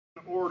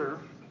order.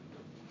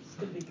 It's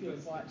going to be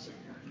good watch.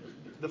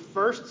 The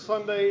first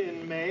Sunday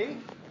in May,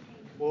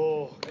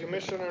 we'll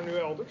commission our new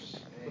elders.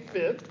 The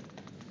 5th.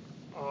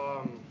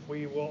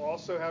 We will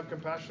also have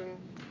Compassion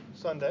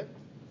Sunday.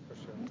 For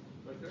sure.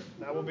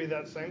 That will be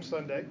that same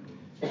Sunday.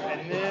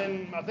 And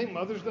then I think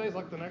Mother's Day is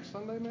like the next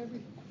Sunday,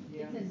 maybe?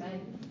 Yeah. It's in May.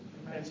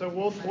 And so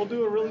we'll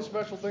do a really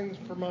special thing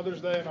for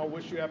Mother's Day, and I'll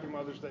wish you Happy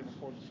Mother's Day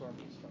before the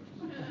sermon starts.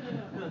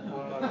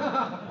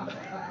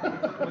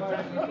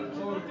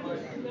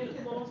 Make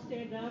them all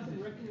stand up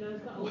and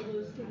recognize the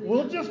oldest.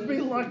 We'll just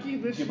be lucky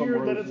this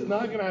year that it's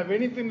not going to have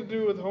anything to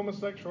do with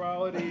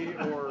homosexuality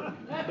or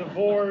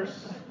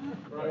divorce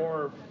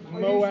or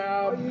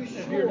Moab,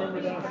 if you remember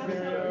that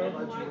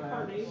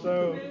scenario.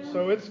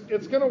 So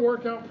it's going to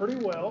work out pretty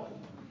well.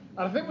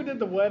 I think we did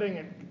the wedding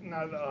at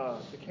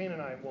the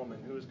Canaanite woman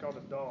who was called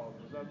a dog.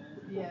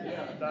 Was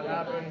that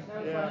happened?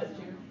 Yeah.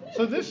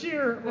 So this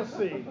year, let's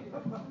see.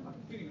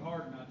 It's getting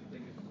hard not to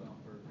think it's on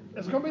purpose.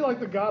 It's going to be like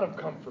the God of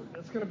Comfort.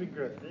 It's going to be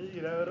good.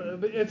 You know,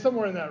 it's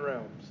somewhere in that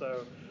realm.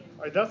 So,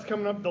 all right, that's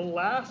coming up. The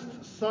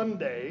last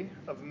Sunday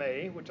of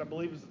May, which I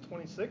believe is the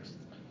 26th,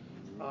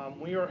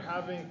 we are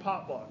having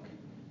potluck.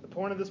 The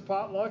point of this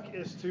potluck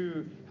is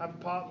to have a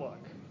potluck.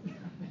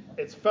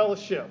 It's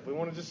fellowship. We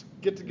want to just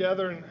get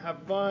together and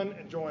have fun,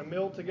 enjoy a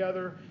meal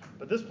together.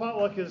 But this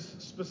potluck is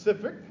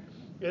specific.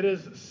 It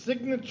is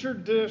signature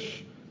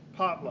dish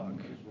potluck.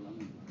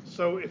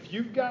 So if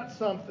you've got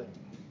something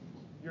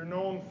you're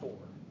known for,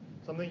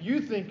 something you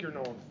think you're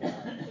known for,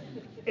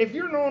 if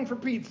you're known for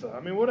pizza, I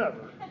mean,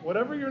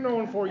 whatever you're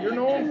known for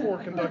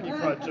Kentucky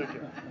Fried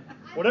Chicken.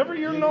 Whatever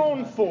you're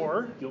known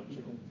for,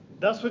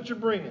 that's what you're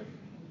bringing.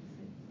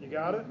 You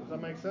got it? Does that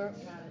make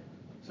sense?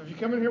 So if you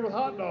come in here with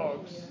hot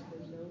dogs,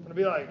 I'm going to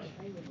be like,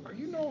 are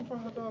you known for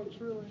hot dogs,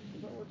 really?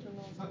 Is that what you're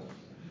known for?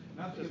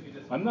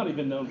 I'm not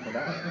even known for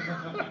that.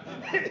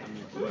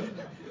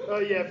 Oh,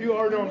 yeah, if you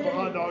are known for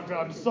hot dogs,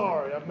 I'm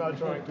sorry. I'm not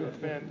trying to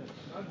offend.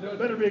 It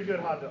better be a good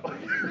hot dog.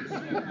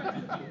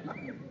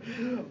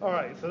 All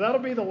right, so that'll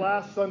be the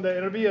last Sunday.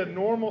 It'll be a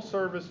normal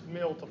service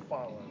meal to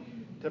follow.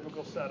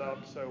 Typical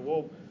setup. So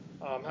we'll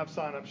have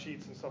sign-up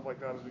sheets and stuff like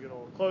that as we get a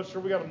little closer.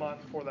 We got a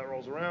month before that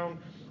rolls around.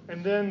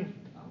 And then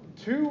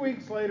 2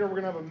 weeks later,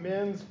 we're going to have a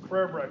men's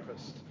prayer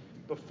breakfast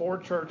before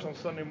church on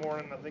Sunday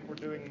morning. I think we're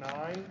doing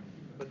 9.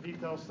 The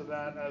details to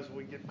that as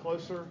we get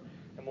closer,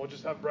 and we'll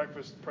just have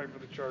breakfast, pray for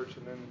the church,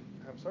 and then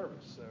have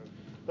service. So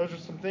those are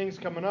some things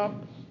coming up.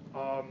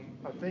 I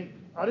think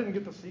I didn't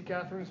get to see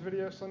Catherine's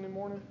video Sunday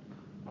morning.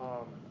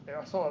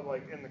 I saw it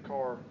like in the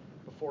car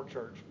before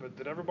church. But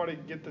did everybody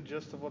get the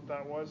gist of what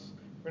that was?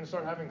 We're going to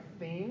start having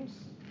themes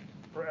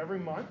for every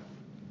month.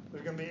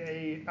 There's going to be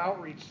a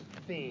outreach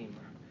theme,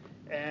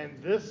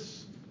 and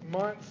this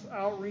month's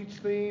outreach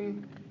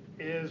theme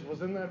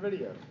was in that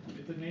video.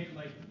 It's a name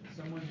like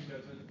someone who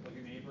doesn't, like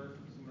a neighbor,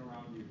 someone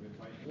around you.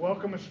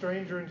 Welcome a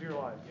stranger into your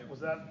life. Yep. Was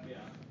that? Yeah.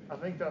 I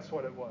think that's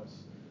what it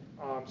was.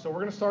 So we're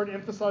going to start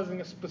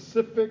emphasizing a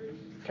specific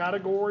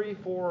category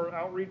for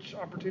outreach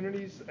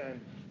opportunities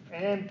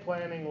and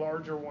planning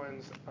larger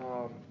ones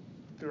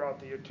throughout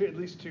the year, at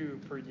least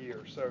 2 per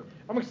year. So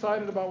I'm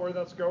excited about where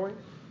that's going.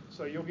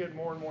 So you'll get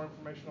more and more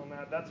information on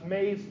that. That's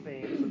May's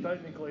theme, so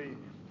technically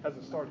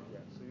hasn't started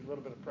yet. So a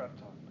little bit of prep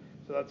time.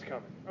 So that's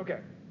coming. Okay.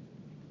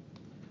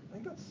 I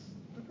think that's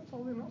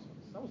all the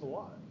announcements. That was a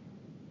lot.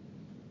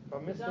 If I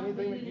missed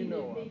anything that you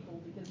know of.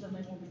 People, because then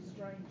they will be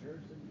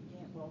strangers and you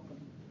can't welcome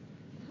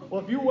them.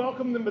 Well, if you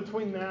welcome them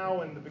between now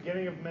and the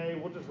beginning of May,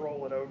 we'll just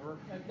roll it over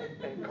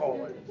and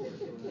call it.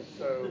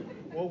 So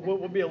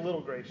we'll be a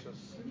little gracious.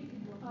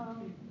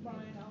 Brian,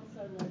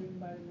 also let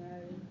anybody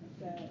know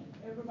that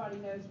everybody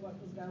knows what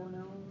was going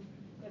on.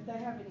 If they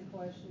have any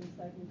questions,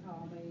 they can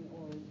call me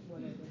or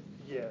whatever.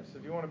 Yes,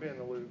 if you want to be in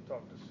the loop,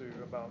 talk to Sue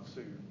about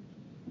Sue.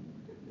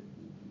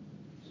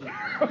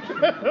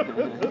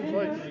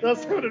 That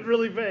sounded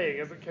really vague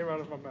as it came out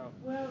of my mouth.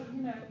 Well,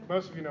 you know.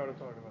 Most of you know what I'm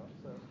talking about.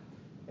 So,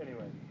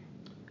 anyway.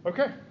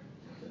 Okay.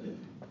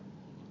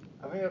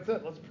 I think that's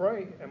it. Let's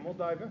pray and we'll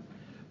dive in.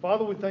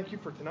 Father, we thank you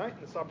for tonight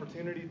and this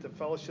opportunity to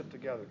fellowship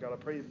together. God, I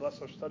pray you bless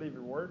our study of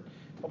your word.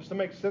 Help us to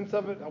make sense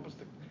of it. Help us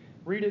to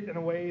read it in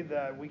a way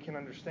that we can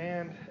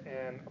understand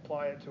and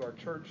apply it to our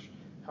church,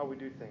 how we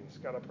do things.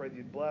 God, I pray that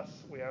you'd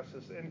bless. We ask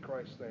this in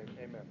Christ's name.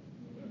 Amen.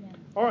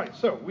 All right,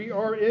 so we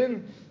are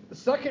in the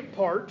second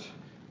part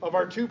of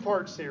our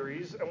 2-part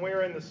series, and we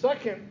are in the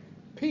second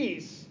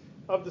piece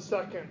of the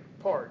second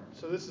part.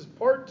 So this is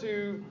part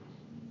 2,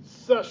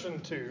 session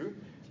 2.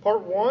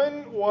 Part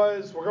 1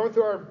 was, we're going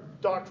through our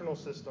doctrinal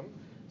system.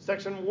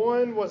 Section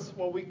 1 was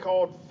what we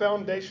called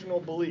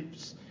foundational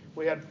beliefs.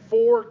 We had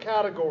 4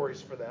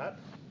 categories for that.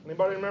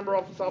 Anybody remember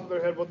off the top of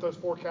their head what those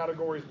 4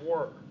 categories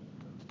were?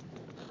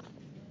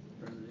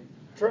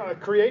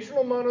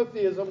 Creational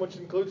monotheism, which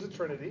includes the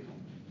Trinity.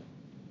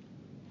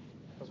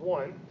 That's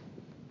 1.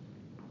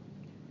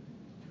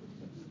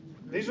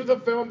 These are the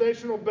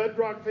foundational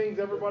bedrock things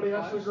everybody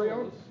has to agree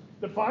on.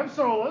 The 5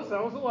 solas,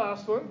 that was the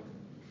last one.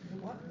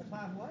 What? The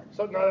 5 what?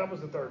 So, no, that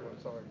was the third one,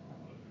 sorry.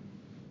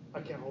 I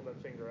can't hold that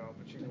finger out,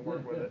 but you can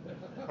work with it.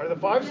 All right, the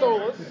 5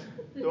 solas.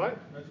 Do I?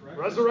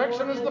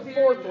 Resurrection is the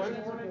 4th one.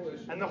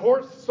 And the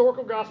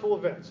historical gospel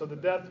event. So the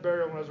death,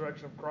 burial, and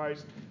resurrection of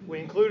Christ. We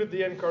included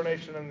the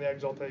incarnation and the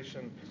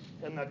exaltation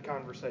in that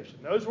conversation.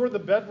 Those were the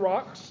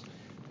bedrocks.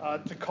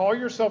 To call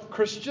yourself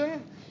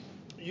Christian,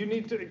 you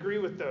need to agree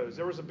with those.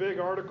 There was a big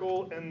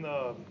article in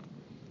the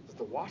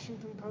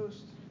Washington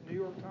Post, New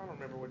York Times, I don't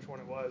remember which one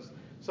it was.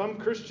 Some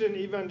Christian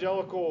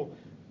evangelical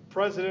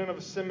president of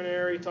a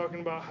seminary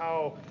talking about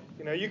how,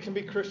 you can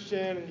be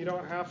Christian and you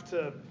don't have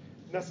to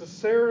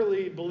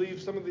necessarily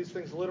believe some of these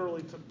things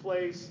literally took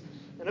place.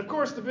 And of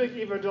course, the big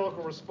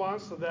evangelical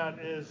response to that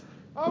is,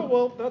 oh,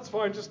 well, that's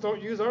fine. Just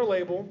don't use our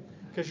label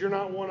because you're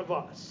not one of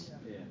us.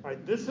 Yeah.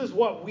 Right? This is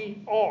what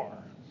we are.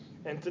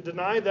 And to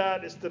deny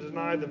that is to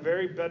deny the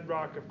very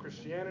bedrock of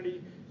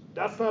Christianity.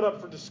 That's not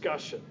up for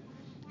discussion.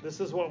 This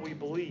is what we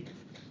believe.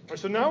 Right,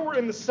 so now we're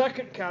in the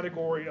second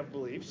category of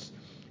beliefs.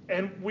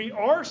 And we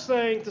are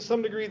saying to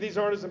some degree these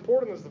aren't as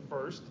important as the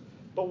first,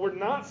 but we're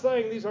not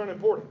saying these aren't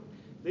important.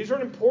 These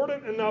aren't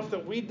important enough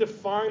that we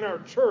define our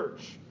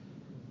church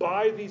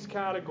by these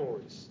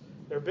categories.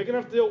 They're a big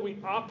enough deal we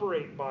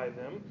operate by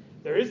them.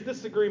 There is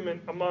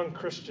disagreement among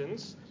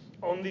Christians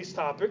on these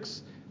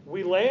topics.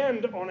 We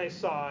land on a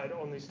side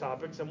on these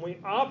topics, and we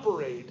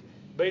operate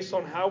based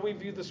on how we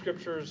view the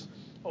scriptures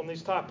on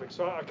these topics.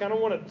 So I kind of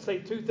want to say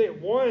 2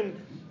 things.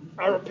 One,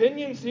 our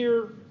opinions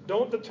here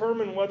don't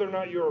determine whether or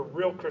not you're a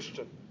real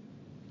Christian.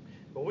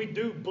 But we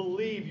do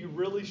believe you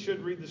really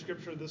should read the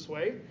scripture this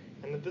way,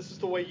 and that this is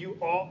the way you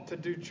ought to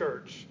do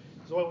church.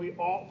 This is what we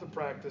ought to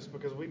practice,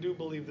 because we do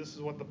believe this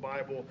is what the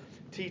Bible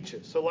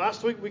teaches. So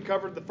last week we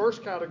covered the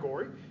first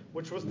category,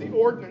 which was the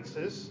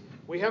ordinances.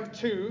 We have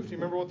 2. Do you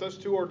remember what those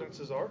 2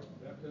 ordinances are?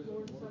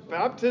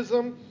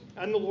 Baptism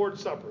and the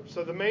Lord's Supper.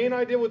 So the main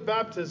idea with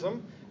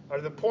baptism,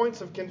 or the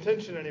points of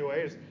contention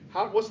anyway, is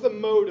what's the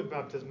mode of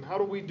baptism? How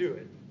do we do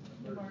it?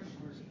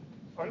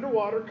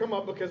 Underwater, come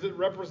up, because it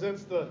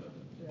represents the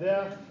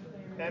death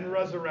and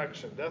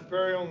resurrection. Death,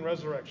 burial, and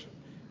resurrection.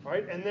 All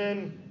right, and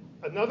then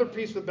another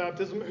piece with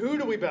baptism, who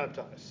do we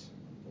baptize?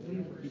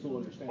 People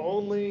understand.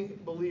 Only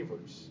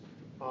believers.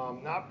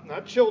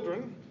 Not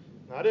children,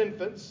 not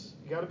infants.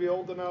 You got to be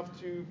old enough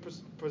to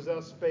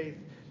possess faith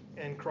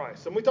in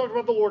Christ. And we talked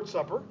about the Lord's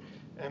Supper,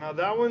 and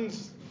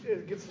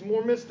it gets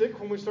more mystic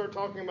when we start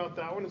talking about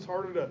that one. It's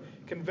harder to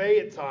convey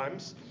at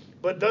times.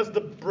 But does the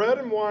bread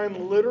and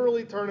wine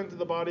literally turn into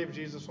the body of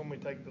Jesus when we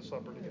take the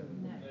supper together?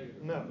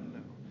 No.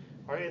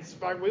 All right. In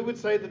fact, we would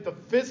say that the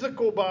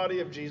physical body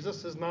of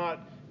Jesus is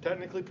not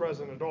technically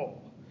present at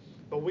all.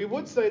 But we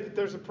would say that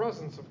there's a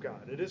presence of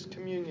God. It is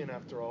communion,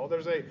 after all.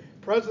 There's a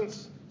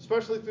presence,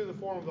 especially through the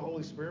form of the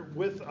Holy Spirit,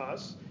 with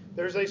us.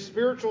 There's a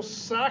spiritual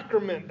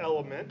sacrament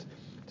element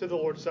to the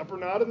Lord's Supper,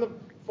 not in the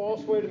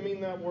false way to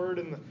mean that word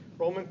in the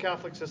Roman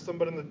Catholic system,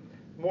 but in the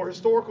more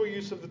historical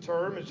use of the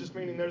term. It's just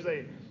meaning there's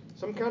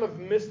some kind of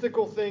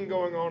mystical thing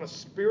going on, a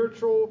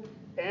spiritual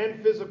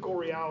and physical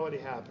reality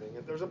happening.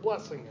 If there's a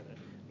blessing in it.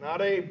 Not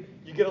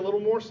you get a little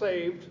more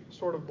saved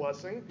sort of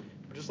blessing,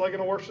 but just like in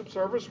a worship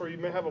service where you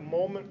may have a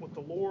moment with the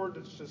Lord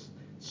that's just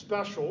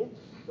special.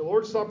 The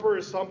Lord's Supper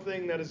is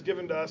something that is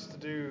given to us to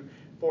do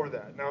for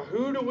that. Now,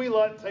 who do we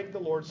let take the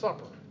Lord's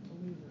Supper?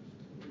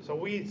 So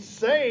we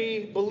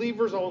say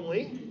believers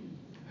only.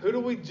 Who do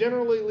we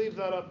generally leave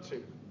that up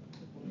to?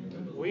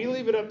 We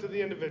leave it up to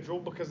the individual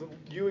because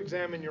you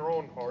examine your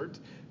own heart.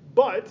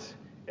 But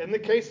in the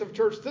case of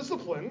church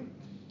discipline,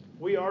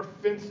 we are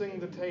fencing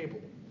the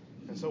table.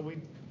 And so we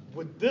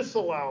would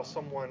disallow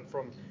someone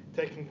from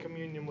taking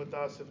communion with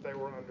us if they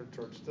were under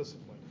church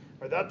discipline.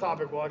 Or that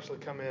topic will actually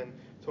come in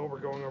to what we're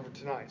going over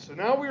tonight. So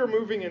now we are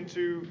moving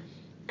into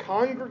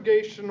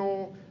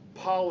congregational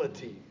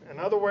polity.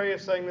 Another way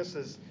of saying this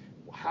is,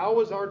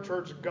 how is our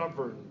church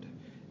governed?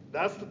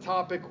 That's the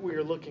topic we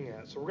are looking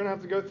at. So we're going to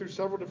have to go through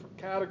several different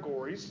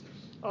categories.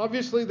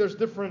 Obviously, there's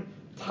different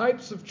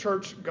types of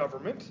church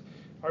government.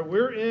 All right,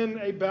 we're in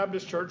a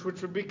Baptist church,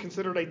 which would be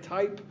considered a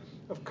type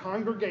of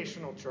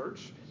congregational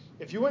church.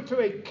 If you went to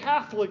a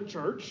Catholic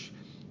church,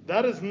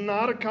 that is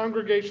not a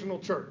congregational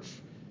church.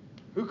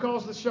 Who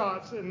calls the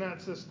shots in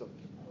that system?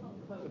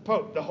 The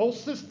Pope. The whole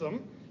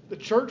system, the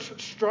church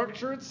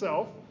structure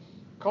itself,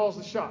 calls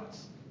the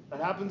shots. That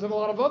happens in a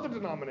lot of other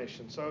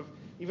denominations. So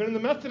even in the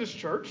Methodist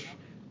church,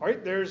 all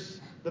right,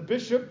 there's the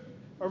bishop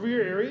over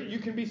your area. You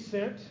can be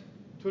sent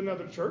to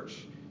another church.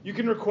 You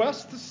can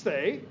request to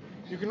stay.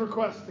 You can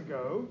request to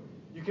go.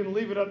 You can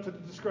leave it up to the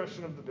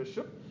discretion of the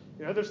bishop.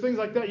 There's things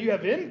like that. You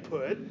have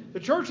input. The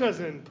church has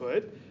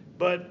input,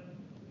 but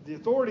the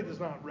authority does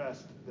not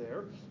rest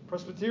there.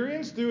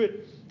 Presbyterians do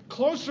it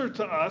closer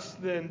to us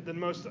than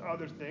most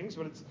other things,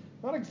 but it's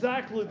not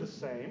exactly the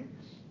same.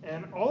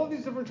 And all of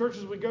these different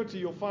churches we go to,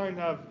 you'll find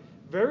have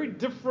very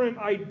different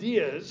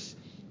ideas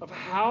of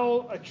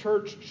how a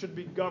church should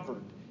be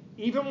governed.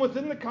 Even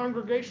within the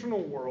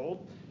congregational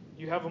world,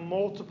 you have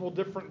multiple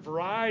different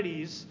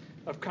varieties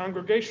of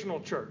congregational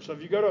church. So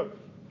if you go to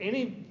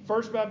any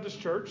First Baptist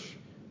church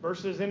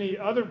versus any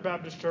other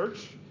Baptist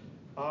church,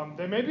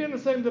 they may be in the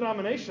same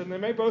denomination. They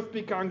may both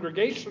be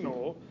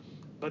congregational,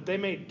 but they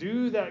may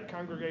do that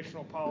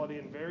congregational polity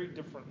in very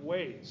different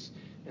ways.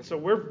 And so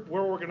we're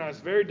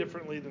organized very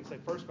differently than, say,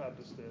 First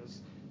Baptist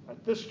is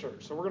at this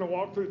church. So we're going to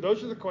walk through.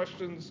 Those are the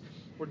questions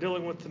we're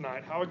dealing with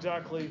tonight. How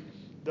exactly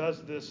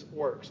does this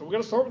work? So we're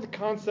going to start with the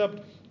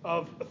concept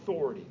of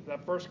authority.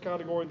 That first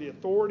category, the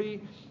authority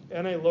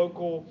in a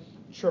local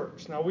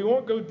church. Now, we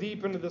won't go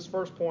deep into this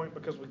first point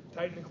because we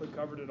technically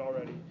covered it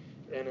already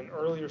in an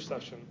earlier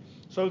session.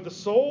 So the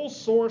sole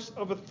source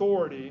of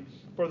authority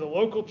for the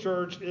local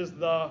church is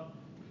the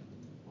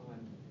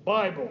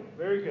Bible.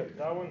 Very good.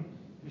 That one,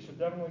 you should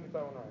definitely get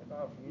that one right.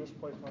 I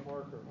misplaced my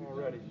marker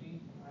already.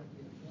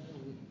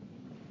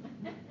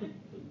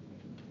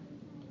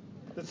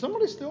 Did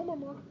somebody steal my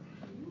marker?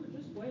 You were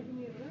just waving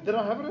me around. Did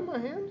I have it in my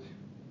hand?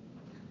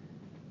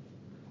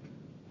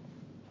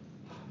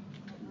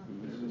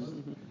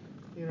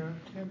 You know,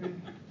 can't be.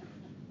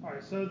 All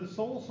right, so the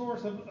sole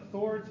source of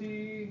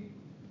authority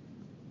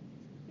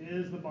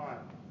is the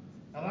Bible.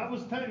 Now, that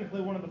was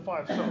technically one of the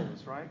 5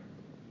 solas, right?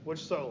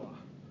 Which sola?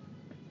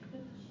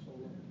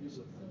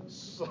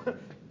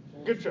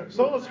 Good job.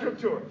 Sola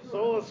Scriptura.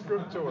 Sola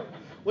Scriptura.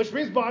 Which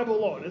means Bible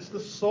alone. It's the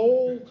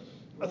sole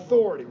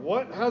authority.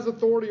 What has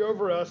authority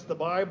over us? The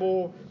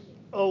Bible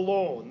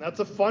alone. That's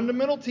a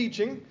fundamental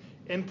teaching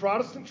in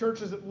Protestant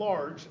churches at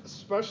large,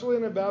 especially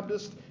in a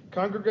Baptist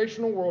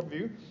congregational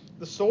worldview.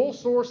 The sole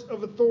source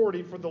of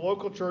authority for the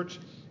local church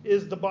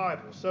is the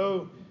Bible.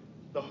 So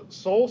the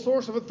sole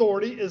source of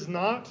authority is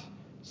not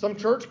some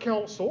church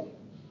council.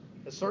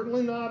 It's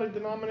certainly not a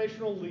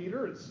denominational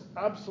leader. It's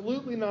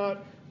absolutely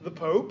not the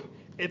Pope.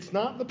 It's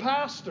not the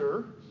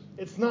pastor.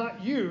 It's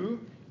not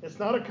you. It's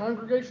not a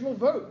congregational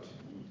vote.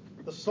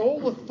 The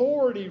sole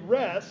authority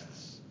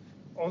rests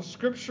on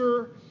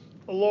Scripture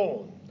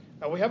alone.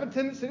 Now, we have a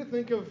tendency to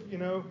think of,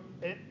 in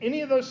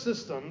any of those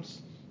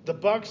systems, the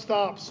buck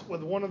stops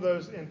with one of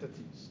those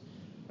entities.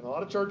 In a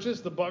lot of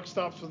churches, the buck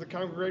stops with the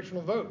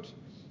congregational vote,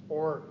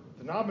 or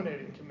the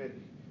nominating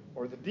committee,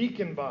 or the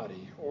deacon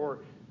body, or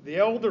the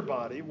elder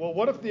body. Well,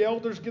 what if the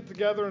elders get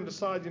together and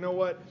decide, you know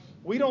what,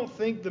 we don't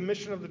think the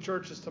mission of the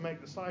church is to make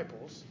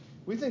disciples.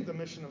 We think the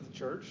mission of the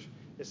church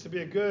is to be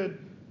a good,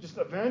 just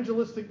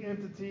evangelistic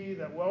entity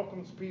that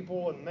welcomes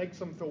people and makes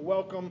them feel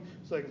welcome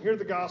so they can hear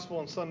the gospel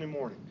on Sunday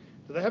morning.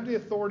 Do they have the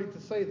authority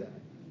to say that?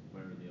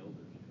 Fire the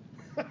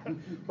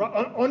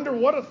elders. Under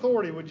what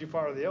authority would you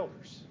fire the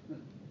elders? The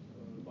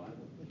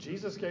Bible.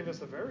 Jesus gave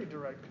us a very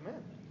direct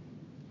commandment.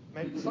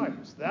 Make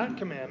disciples. That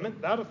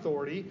commandment, that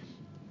authority,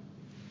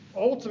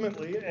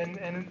 ultimately,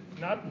 and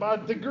not by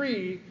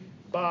degree,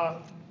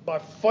 by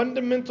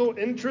fundamental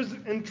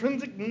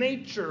intrinsic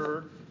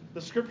nature,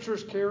 the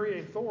Scriptures carry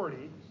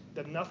authority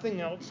that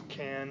nothing else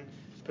can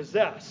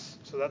possess.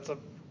 So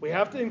we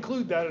have to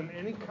include that in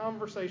any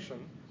conversation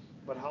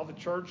about how the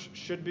church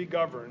should be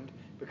governed,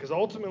 because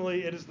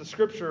ultimately it is the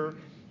Scripture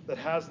that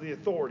has the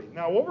authority.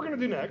 Now, what we're going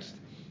to do next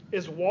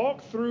is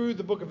walk through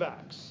the book of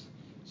Acts.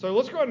 So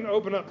let's go ahead and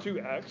open up to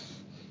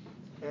Acts,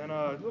 and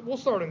we'll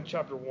start in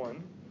chapter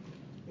 1.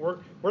 We're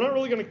not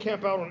really going to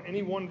camp out on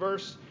any one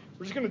verse.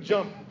 We're just going to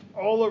jump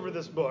all over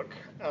this book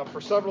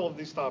for several of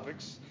these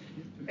topics.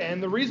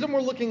 And the reason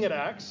we're looking at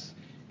Acts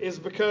is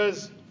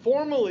because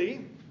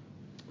formally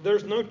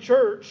there's no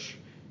church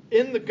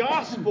in the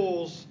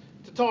Gospels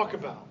to talk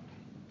about.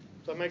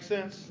 Does that make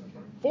sense?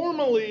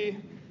 Formally,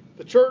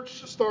 the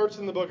church starts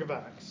in the book of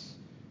Acts.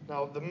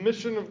 Now, the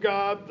mission of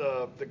God,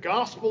 the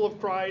gospel of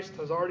Christ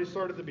has already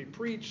started to be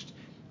preached.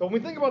 But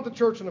when we think about the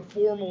church in a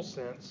formal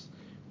sense,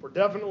 we're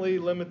definitely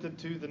limited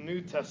to the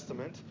New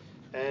Testament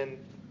and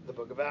the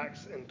book of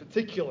Acts in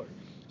particular.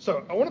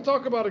 So I want to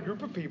talk about a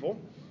group of people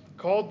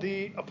called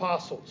the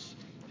apostles.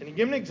 Can you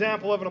give me an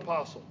example of an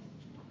apostle?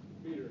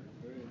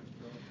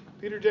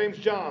 Peter, James,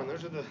 John.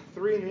 Those are the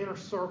 3 in the inner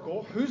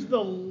circle. Who's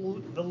the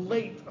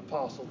late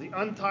apostle, the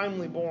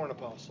untimely born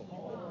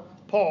apostle?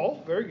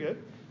 Paul. Very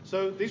good.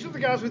 So these are the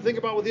guys we think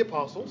about with the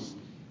apostles.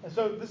 And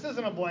so this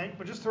isn't a blank,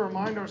 but just to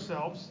remind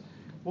ourselves,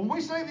 when we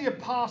say the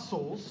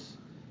apostles,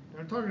 and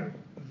I'm talking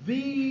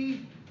the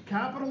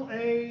capital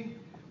A,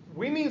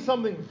 we mean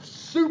something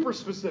super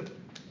specific.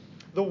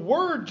 The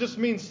word just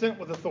means sent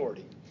with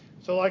authority.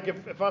 So like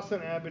if I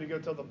sent Abby to go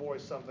tell the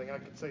boys something, I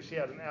could say she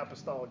had an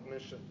apostolic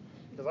mission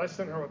because I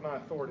sent her with my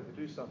authority to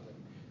do something.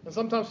 And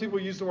sometimes people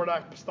use the word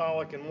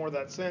apostolic in more of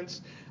that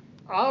sense.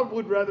 I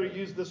would rather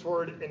use this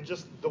word in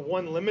just the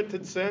one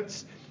limited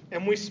sense,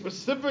 and we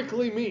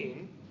specifically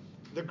mean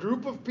the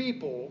group of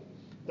people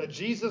that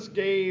Jesus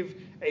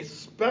gave a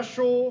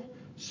special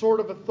sort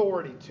of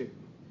authority to.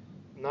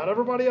 Not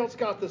everybody else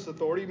got this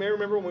authority. You may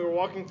remember when we were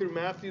walking through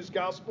Matthew's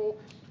gospel,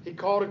 he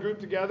called a group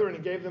together and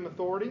he gave them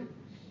authority.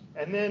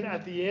 And then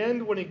at the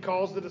end, when he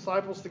calls the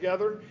disciples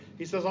together,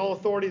 he says, all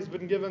authority has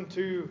been given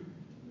to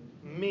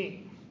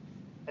me.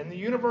 And the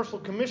Universal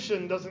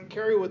Commission doesn't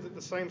carry with it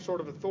the same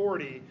sort of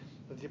authority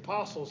that the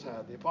apostles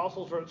had. The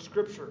apostles wrote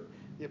Scripture.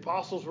 The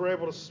apostles were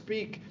able to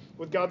speak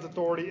with God's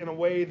authority in a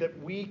way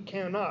that we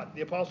cannot.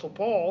 The Apostle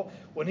Paul,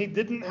 when he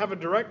didn't have a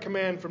direct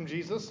command from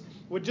Jesus,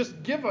 would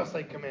just give us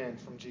a command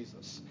from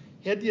Jesus.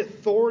 He had the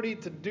authority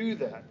to do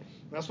that.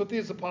 That's what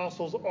these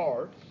apostles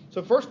are.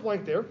 So first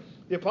blank there,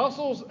 the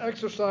apostles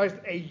exercised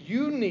a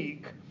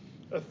unique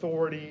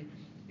authority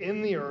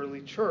in the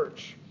early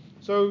church.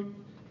 So,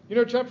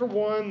 chapter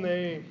 1,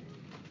 they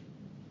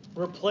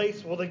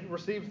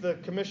received the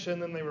commission,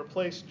 then they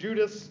replaced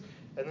Judas.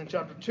 And then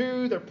chapter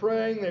 2, they're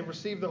praying, they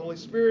receive the Holy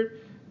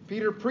Spirit.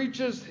 Peter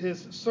preaches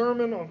his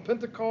sermon on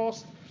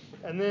Pentecost.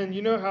 And then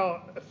you know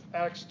how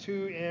Acts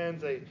 2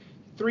 ends,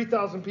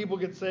 3,000 people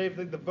get saved,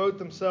 they devote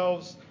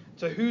themselves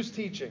to whose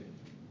teaching?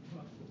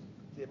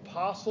 The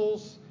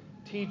apostles'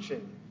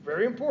 teaching.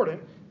 Very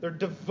important. They're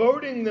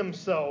devoting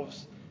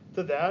themselves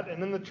to that,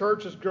 and then the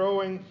church is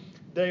growing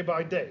day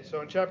by day.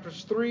 So in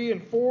chapters 3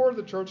 and 4,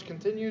 the church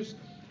continues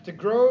to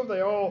grow.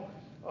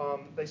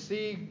 They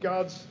see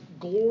God's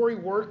glory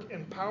work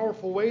in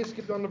powerful ways.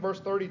 Skip down to verse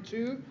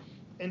 32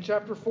 in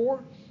chapter 4.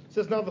 It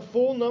says, "Now the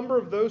full number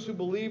of those who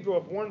believed were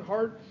of one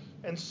heart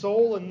and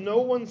soul, and no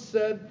one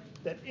said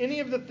that any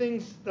of the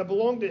things that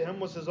belonged to him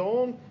was his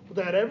own, but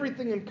they had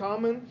everything in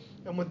common.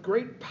 And with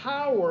great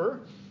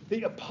power,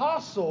 the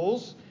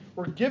apostles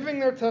were giving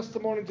their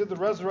testimony to the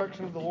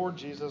resurrection of the Lord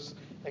Jesus,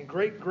 and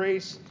great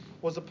grace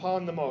was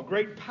upon them all."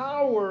 Great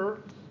power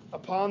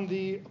upon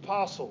the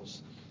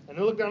apostles. And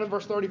then look down at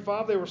verse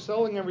 35. They were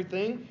selling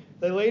everything.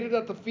 They laid it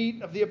at the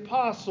feet of the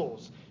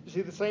apostles. You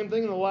see the same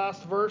thing in the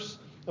last verse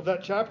of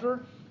that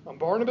chapter.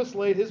 Barnabas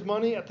laid his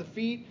money at the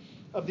feet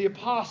of the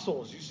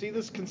apostles. You see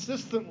this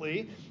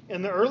consistently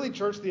in the early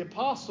church. The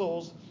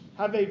apostles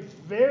have a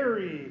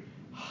very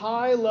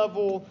high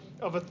level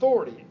of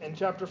authority. In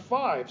chapter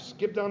 5,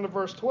 skip down to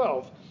verse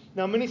 12.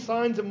 "Now many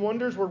signs and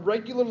wonders were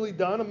regularly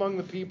done among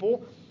the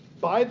people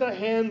by the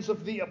hands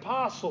of the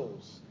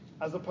apostles,"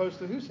 as opposed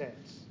to whose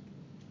hands?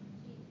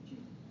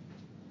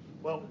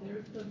 Well,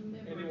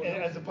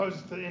 as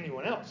opposed to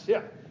anyone else,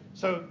 yeah.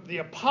 So the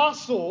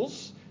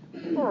apostles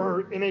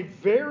are in a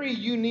very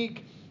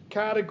unique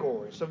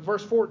category. So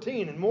verse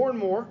 14, "And more,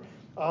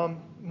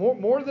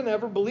 more than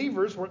ever,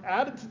 believers were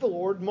added to the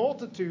Lord,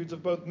 multitudes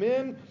of both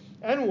men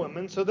and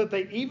women, so that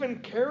they even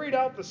carried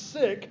out the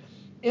sick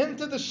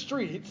into the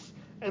streets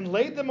and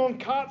laid them on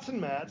cots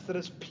and mats, that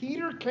as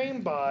Peter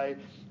came by,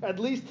 at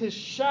least his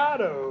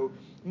shadow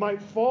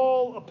might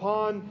fall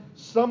upon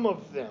some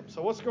of them."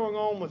 So what's going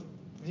on with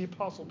the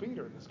Apostle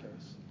Peter in this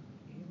case?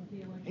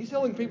 He's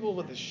healing people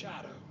with his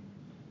shadow.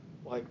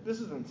 Like, this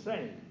is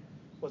insane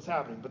what's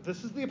happening. But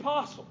this is the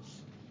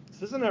apostles.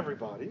 This isn't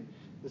everybody.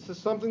 This is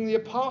something the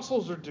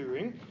apostles are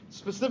doing.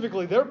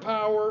 Specifically, their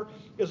power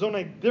is on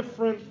a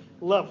different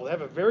level. They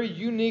have a very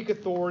unique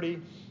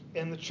authority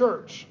in the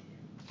church.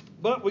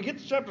 But we get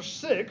to chapter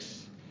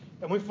 6,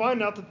 and we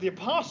find out that the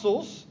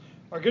apostles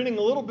are getting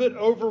a little bit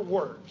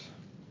overworked.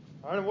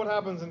 All right, and what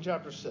happens in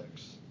chapter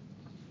 6?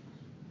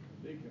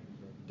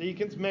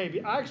 Deacons,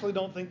 maybe. I actually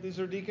don't think these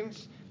are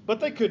deacons,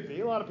 but they could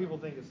be. A lot of people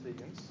think it's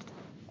deacons.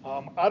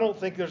 I don't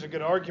think there's a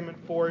good argument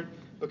for it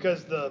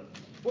because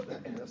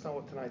that's not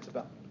what tonight's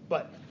about.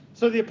 But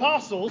so the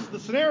apostles, the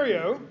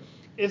scenario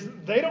is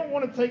they don't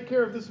want to take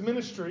care of this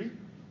ministry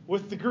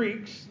with the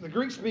Greeks, the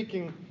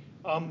Greek-speaking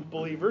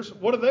believers.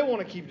 What do they want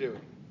to keep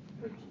doing?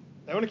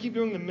 They want to keep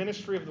doing the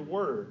ministry of the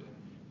word,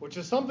 which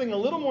is something a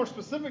little more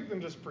specific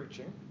than just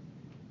preaching.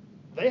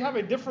 They have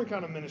a different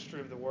kind of ministry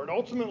of the word.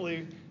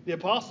 Ultimately, the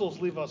apostles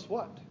leave us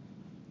what?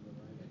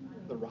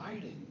 The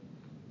writing.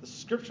 The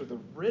scripture, the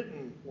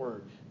written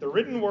word. The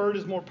written word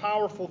is more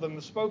powerful than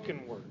the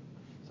spoken word.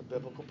 It's a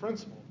biblical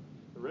principle.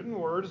 The written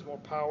word is more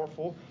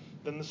powerful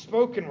than the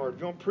spoken word. If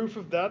you want proof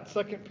of that,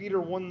 2 Peter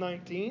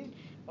 1:19.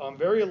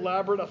 Very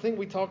elaborate. I think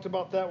we talked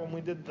about that when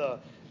we did the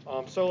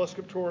Sola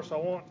Scriptura, so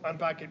I won't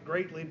unpack it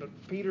greatly. But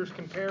Peter's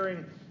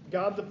comparing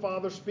God the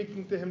Father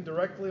speaking to him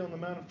directly on the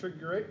Mount of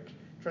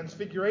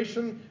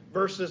Transfiguration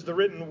versus the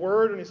written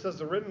word. And he says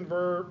the written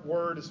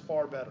word is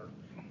far better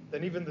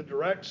than even the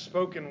direct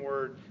spoken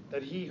word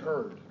that he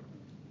heard.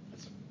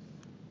 It's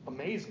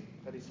amazing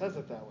that he says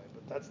it that way,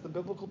 but that's the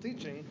biblical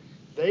teaching.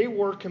 They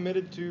were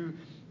committed to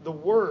the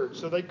word.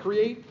 So they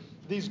create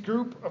these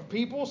group of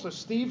people. So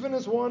Stephen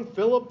is one,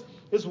 Philip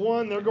is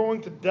one. They're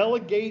going to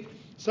delegate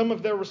some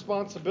of their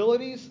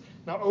responsibilities.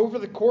 Now, over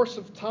the course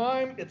of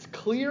time, it's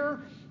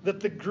clear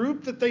that the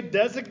group that they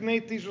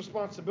designate these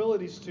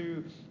responsibilities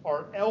to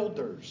are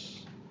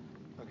elders.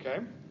 Okay?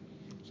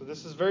 So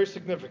this is very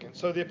significant.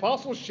 So the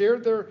apostles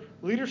shared their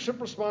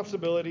leadership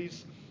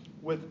responsibilities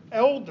with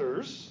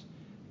elders,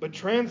 but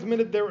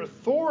transmitted their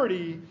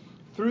authority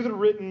through the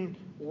written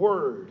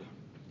word.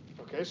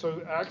 Okay,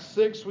 so Acts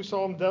 6, we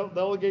saw them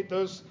delegate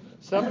those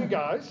 7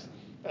 guys.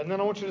 And then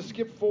I want you to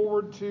skip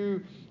forward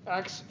to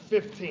Acts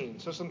 15.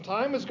 So some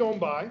time has gone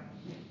by,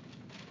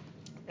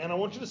 and I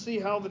want you to see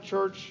how the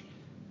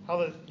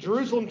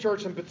Jerusalem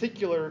church in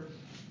particular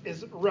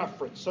is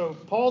referenced. So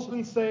Paul's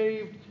been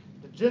saved.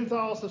 The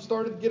Gentiles have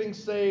started getting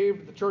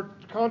saved. The church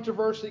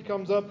controversy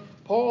comes up.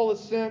 Paul is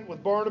sent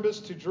with Barnabas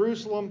to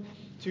Jerusalem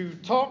to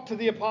talk to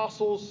the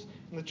apostles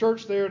and the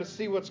church there to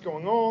see what's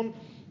going on.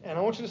 And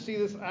I want you to see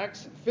this,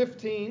 Acts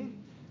 15,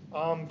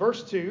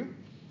 verse 2.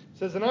 It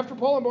says, "And after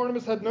Paul and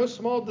Barnabas had no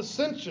small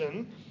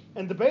dissension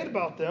and debate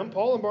about them,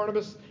 Paul and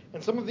Barnabas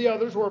and some of the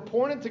others were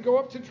appointed to go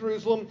up to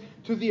Jerusalem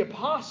to the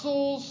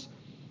apostles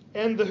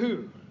and the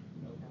who?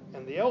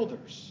 And the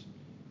elders.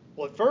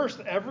 Well, at first,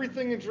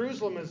 everything in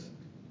Jerusalem is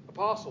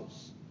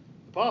apostles.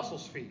 The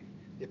apostles' feet.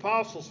 The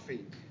apostles'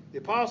 feet. The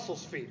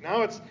apostles' feet.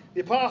 Now it's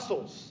the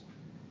apostles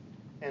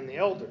and the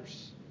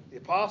elders. The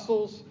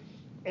apostles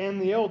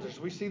and the elders.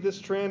 We see this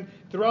trend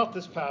throughout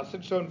this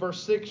passage. So in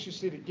verse 6, you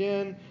see it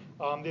again.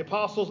 The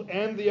apostles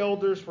and the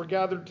elders were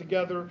gathered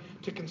together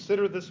to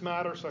consider this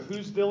matter. So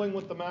who's dealing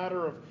with the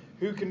matter of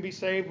who can be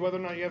saved, whether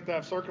or not you have to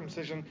have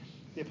circumcision?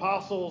 The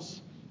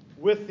apostles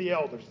with the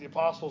elders. The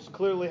apostles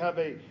clearly have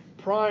a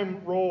prime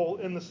role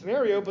in the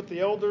scenario, but the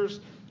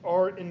elders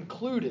are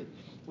included.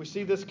 We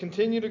see this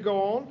continue to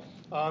go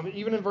on.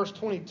 Even in verse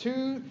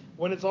 22,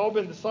 when it's all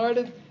been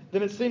decided,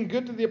 then it seemed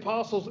good to the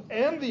apostles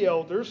and the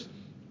elders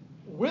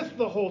with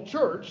the whole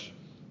church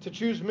to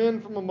choose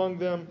men from among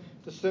them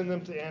to send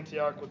them to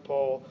Antioch with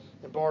Paul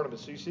and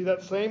Barnabas. So you see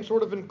that same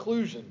sort of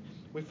inclusion.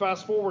 We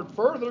fast forward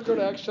further, go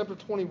to Acts chapter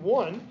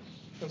 21.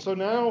 And so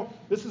now,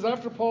 this is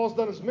after Paul's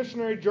done his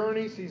missionary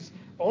journeys. He's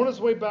on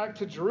his way back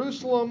to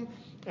Jerusalem.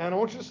 And I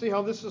want you to see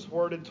how this is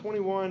worded,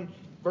 21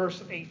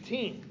 verse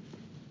 18.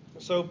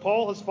 So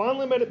Paul has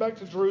finally made it back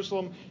to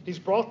Jerusalem. He's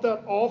brought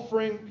that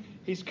offering.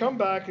 He's come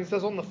back. And it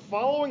says, on the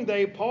following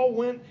day, Paul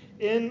went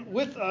in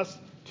with us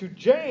to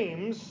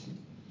James,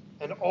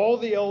 and all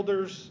the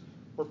elders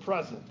were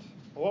present.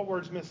 Well, what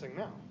word's missing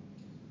now?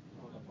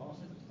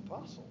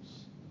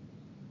 Apostles.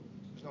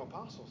 There's no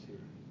apostles here.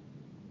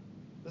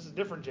 This is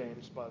different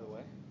James, by the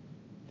way.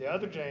 The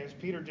other James,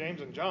 Peter,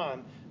 James, and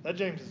John, that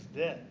James is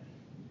dead.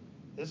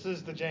 This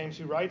is the James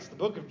who writes the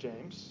book of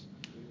James.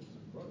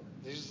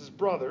 Jesus'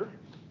 brother.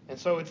 And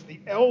so it's the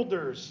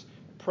elders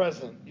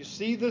present. You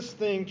see this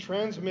thing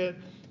transmit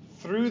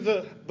through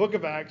the book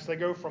of Acts. They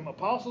go from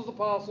apostles,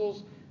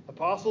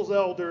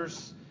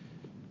 elders.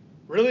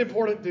 Really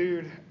important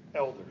dude,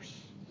 elders.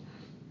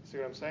 See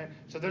what I'm saying?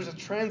 So there's a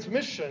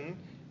transmission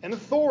and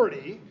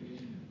authority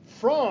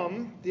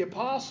from the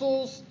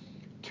apostles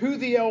to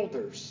the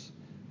elders.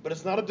 But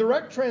it's not a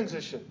direct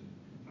transition.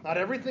 Not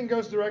everything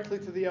goes directly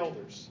to the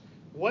elders.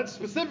 What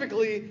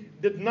specifically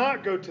did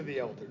not go to the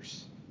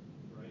elders?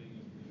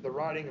 The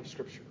writing of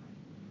Scripture.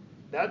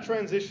 That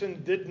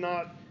transition did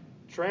not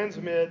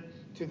transmit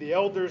to the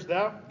elders.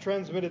 That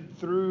transmitted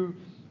through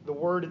the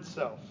Word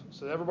itself.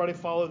 So everybody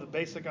follow the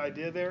basic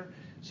idea there.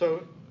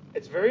 So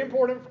it's very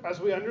important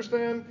as we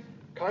understand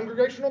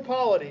congregational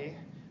polity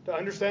to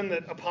understand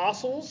that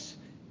apostles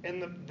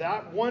in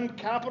that one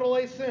capital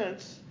A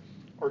sense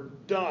are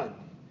done.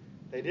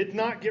 They did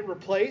not get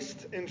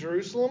replaced in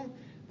Jerusalem.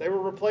 They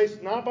were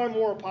replaced not by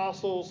more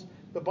apostles,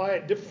 but by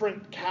a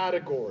different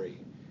category.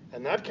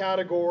 And that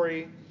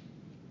category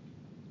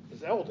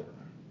is elder.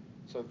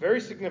 So very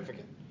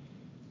significant.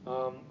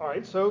 All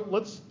right, so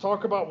let's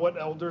talk about what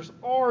elders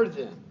are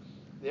then.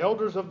 The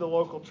elders of the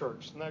local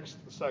church, next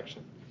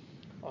section.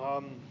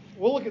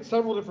 We'll look at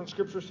several different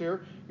scriptures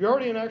here. You're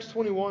already in Acts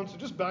 21, so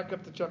just back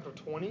up to chapter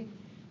 20.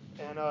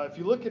 And if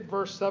you look at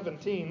verse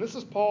 17, this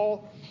is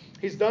Paul.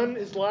 He's done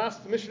his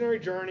last missionary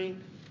journey.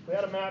 We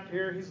had a map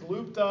here. He's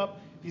looped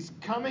up. He's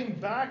coming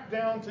back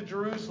down to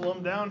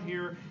Jerusalem, down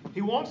here. He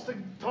wants to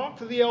talk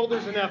to the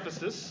elders in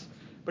Ephesus,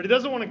 but he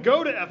doesn't want to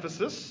go to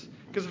Ephesus,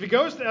 because if he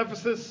goes to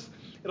Ephesus,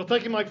 it'll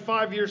take him like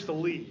 5 years to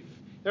leave.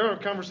 You ever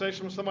have a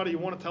conversation with somebody, you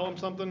want to tell them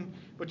something,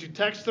 but you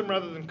text them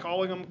rather than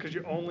calling them because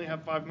you only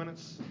have 5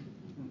 minutes?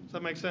 Does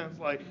that make sense?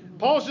 Like,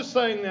 Paul's just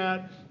saying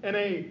that, and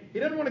he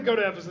doesn't want to go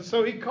to Ephesus,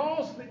 so he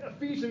calls the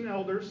Ephesian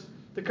elders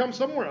to come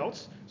somewhere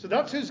else. So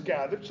that's who's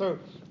gathered. So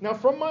now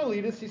from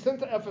Miletus, he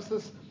sent to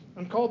Ephesus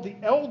and called the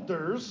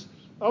elders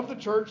of the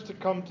church to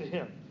come to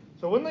him.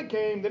 So when they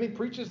came, then he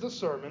preaches this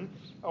sermon.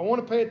 I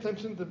want to pay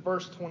attention to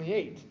verse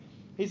 28.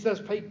 He says,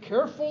 pay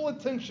careful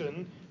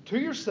attention to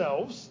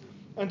yourselves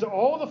and to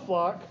all the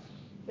flock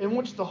in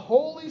which the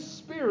Holy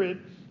Spirit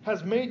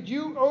has made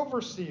you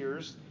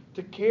overseers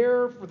to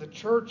care for the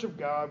church of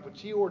God,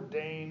 which he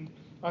obtained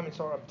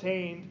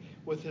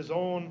with his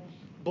own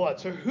blood.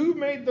 So who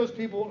made those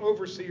people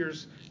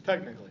overseers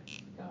technically?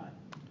 God.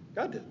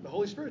 God did. The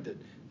Holy Spirit did.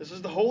 This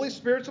is the Holy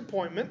Spirit's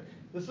appointment.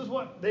 This is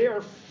what they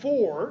are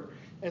for.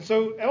 And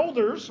so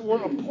elders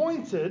were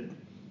appointed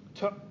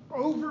to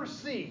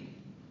oversee.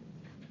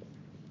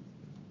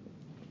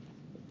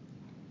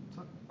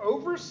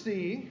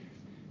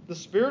 The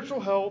spiritual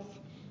health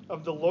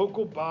of the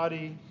local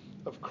body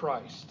of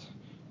Christ.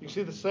 You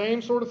see the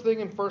same sort of thing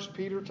in 1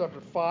 Peter chapter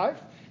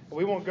 5.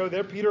 We won't go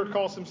there. Peter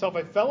calls himself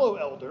a fellow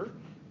elder.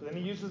 But then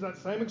he uses that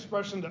same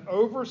expression to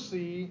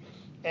oversee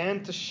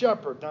and to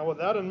shepherd. Now with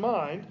that in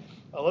mind,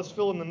 let's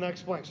fill in the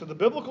next blank. So the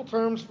biblical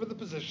terms for the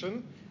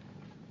position.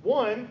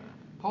 One,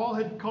 Paul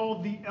had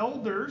called the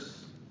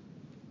elders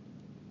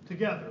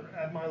together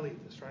at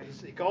Miletus, right?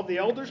 He called the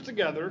elders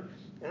together.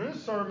 And in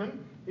his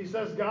sermon, he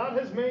says, God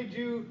has made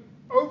you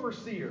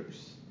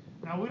overseers.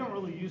 Now, we don't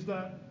really use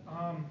that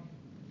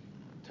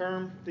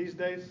term these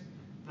days.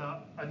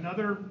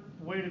 Another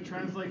way to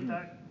translate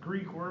that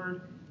Greek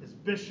word is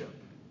bishop.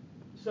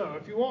 So,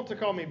 if you want to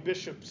call me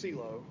Bishop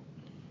CeeLo,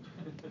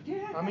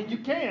 I mean, you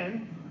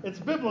can, it's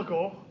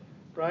biblical,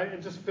 right?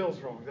 It just feels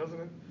wrong, doesn't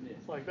it?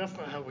 It's like, that's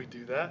not how we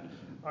do that.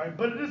 All right,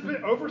 but it is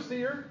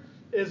overseer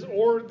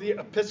or the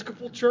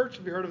Episcopal Church.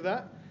 Have you heard of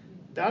that?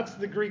 That's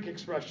the Greek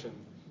expression,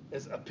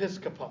 is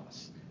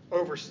episkopos,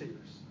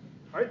 overseers.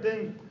 All right,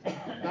 then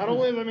not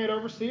only are they made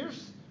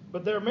overseers,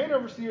 but they're made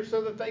overseers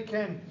so that they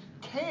can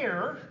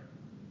care.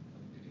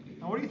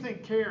 Now, what do you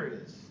think care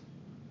is?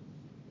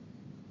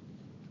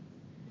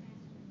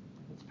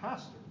 It's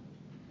pastor.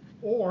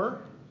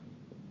 Or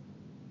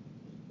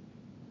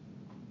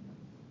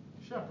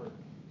shepherd.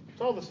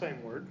 It's all the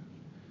same word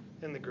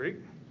in the Greek.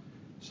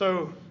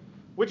 So,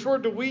 which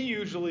word do we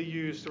usually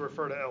use to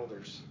refer to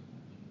elders?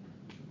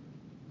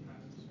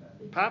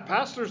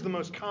 Pastor is the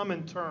most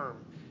common term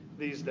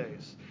these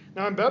days.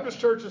 Now, in Baptist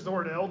churches, the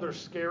word elder is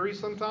scary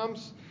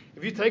sometimes.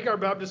 If you take our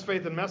Baptist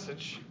Faith and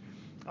Message,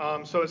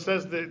 so it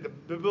says the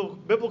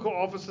biblical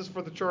offices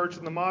for the church,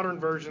 and the modern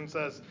version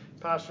says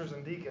pastors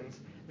and deacons.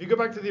 If you go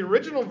back to the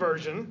original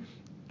version,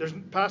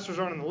 pastors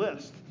aren't on the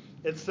list.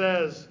 It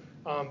says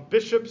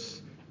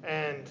bishops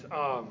and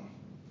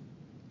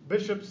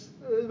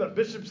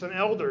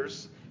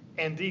elders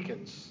and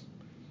deacons.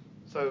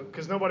 So,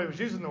 because nobody was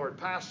using the word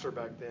pastor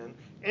back then.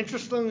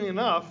 Interestingly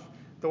enough,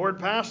 the word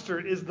pastor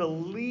is the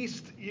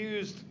least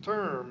used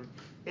term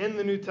in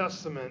the New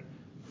Testament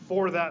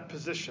for that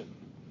position.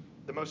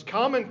 The most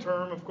common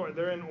term, of course,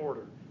 they're in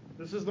order.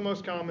 This is the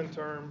most common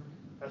term.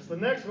 That's the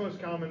next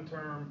most common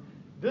term.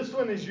 This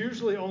one is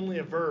usually only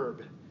a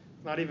verb,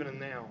 not even a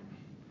noun.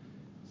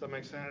 Does that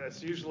make sense?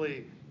 It's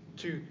usually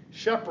to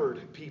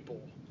shepherd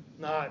people,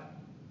 not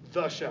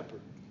the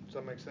shepherd. Does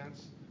that make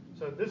sense?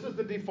 So this is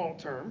the default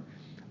term.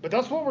 But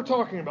that's what we're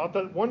talking about,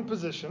 that one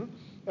position.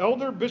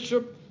 Elder,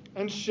 bishop,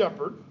 and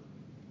shepherd,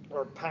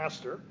 or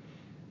pastor.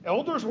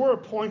 Elders were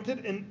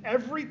appointed in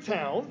every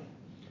town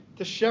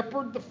to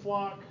shepherd the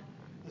flock.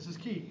 This is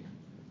key.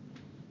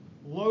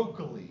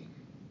 Locally.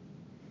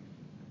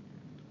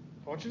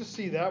 I want you to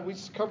see that. We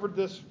covered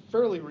this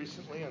fairly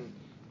recently in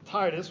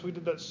Titus. We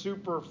did that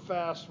super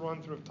fast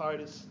run through of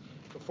Titus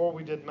before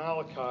we did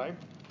Malachi.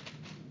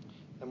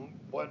 And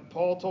what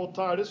Paul told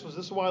Titus was,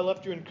 this is why I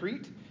left you in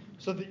Crete,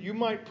 so that you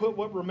might put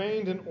what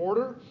remained in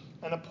order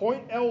and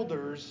appoint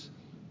elders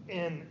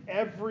in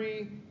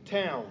every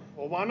town.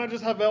 Well, why not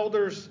just have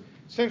elders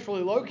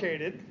centrally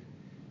located,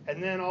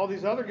 and then all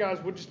these other guys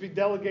would just be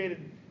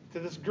delegated to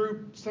this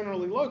group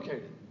centrally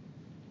located?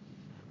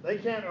 They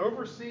can't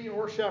oversee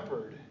or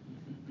shepherd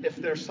if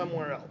they're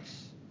somewhere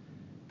else.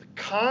 The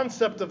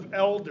concept of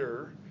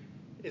elder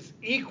is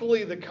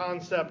equally the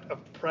concept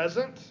of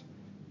present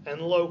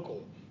and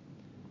local.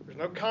 There's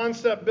no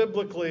concept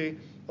biblically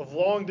of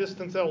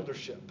long-distance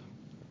eldership.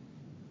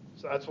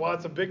 So that's why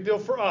it's a big deal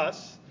for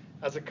us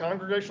as a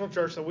congregational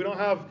church that we don't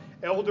have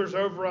elders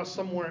over us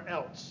somewhere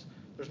else.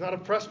 There's not a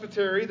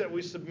presbytery that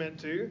we submit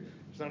to.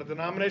 There's not a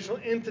denominational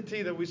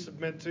entity that we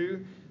submit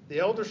to. The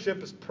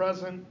eldership is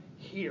present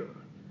here.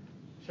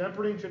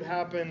 Shepherding should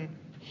happen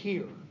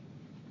here.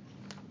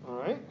 All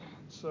right,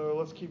 so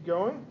let's keep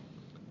going.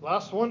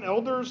 Last one,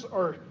 elders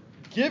are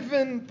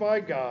given by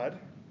God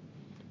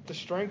to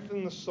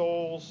strengthen the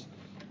souls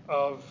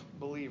of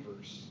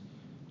believers.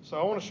 So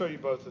I want to show you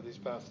both of these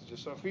passages.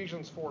 So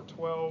Ephesians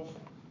 4:12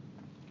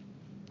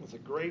 is a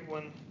great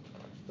one.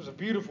 There's a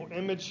beautiful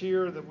image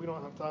here that we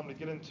don't have time to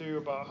get into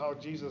about how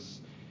Jesus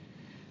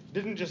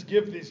didn't just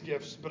give these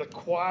gifts, but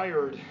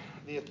acquired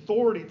the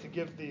authority to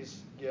give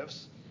these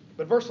gifts.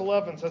 But verse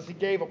 11 says he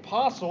gave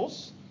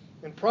apostles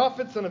and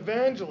prophets and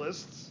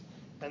evangelists,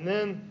 and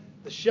then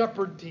the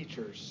shepherd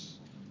teachers.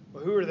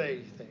 Well, who are they,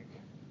 you think?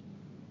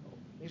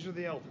 These are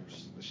the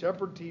elders. The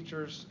shepherd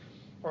teachers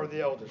are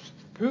the elders.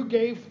 Who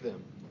gave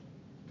them?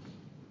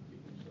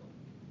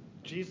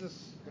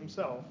 Jesus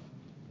himself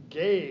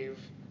gave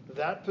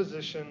that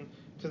position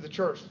to the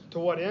church. To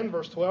what end?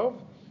 Verse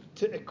 12.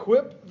 To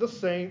equip the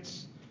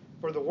saints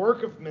for the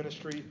work of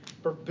ministry,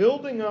 for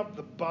building up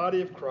the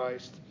body of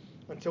Christ,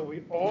 until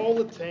we all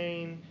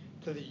attain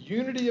to the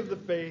unity of the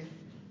faith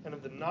and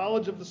of the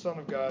knowledge of the Son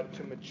of God,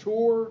 to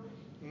mature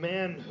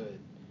manhood,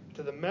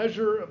 to the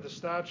measure of the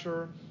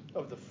stature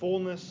of the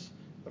fullness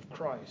of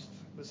Christ.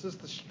 This is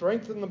to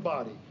strengthen the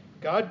body.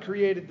 God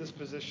created this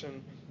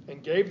position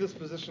and gave this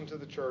position to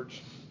the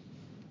church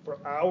for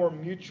our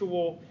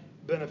mutual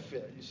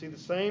benefit. You see the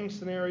same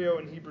scenario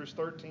in Hebrews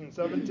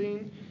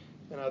 13:17.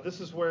 And this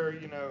is where,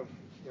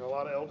 a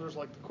lot of elders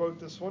like to quote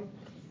this one.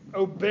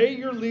 Obey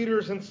your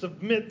leaders and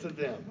submit to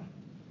them.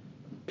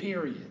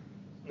 Period.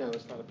 No,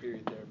 it's not a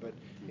period there, but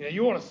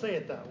you want to say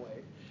it that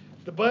way.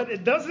 But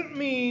it doesn't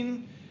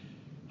mean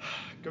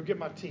go get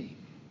my tea.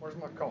 Where's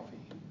my coffee?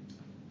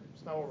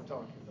 It's not what we're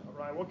talking about,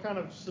 right? What kind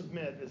of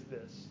submit is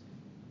this?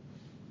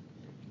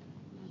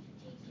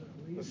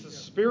 This is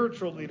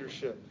spiritual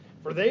leadership.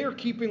 For they are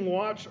keeping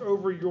watch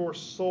over your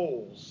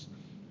souls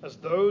as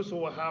those who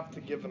will have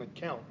to give an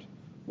account.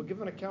 Well,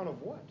 give an account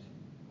of what?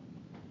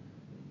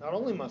 Not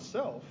only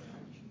myself,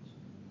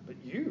 but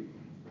you.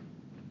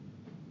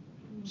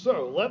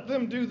 So let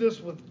them do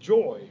this with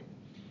joy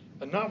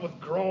and not with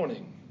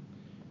groaning,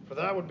 for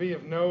that would be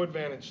of no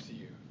advantage to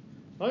you.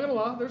 Not gonna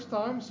lie, there's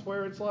times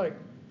where it's like,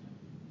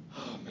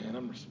 oh man,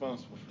 I'm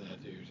responsible for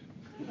that dude.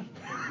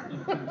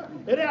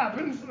 It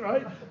happens,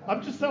 right?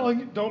 I'm just telling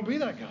you, don't be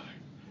that guy.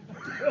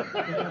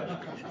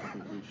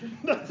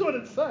 That's what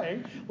it's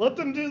saying. Let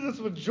them do this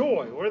with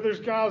joy. Where there's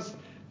guys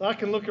that I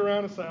can look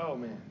around and say, oh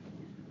man,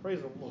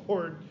 praise the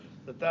Lord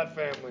that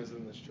family is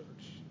in this church.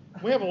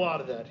 We have a lot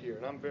of that here,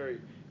 and I'm very,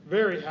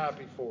 very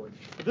happy for it.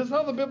 But this is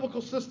how the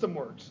biblical system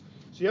works.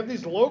 So you have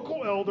these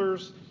local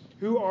elders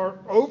who are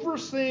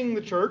overseeing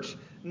the church,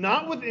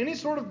 not with any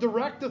sort of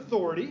direct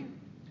authority,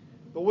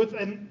 but with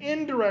an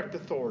indirect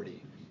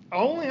authority. I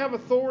only have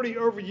authority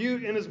over you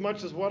in as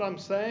much as what I'm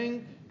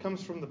saying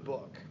comes from the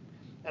book.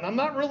 And I'm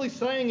not really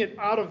saying it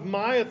out of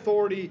my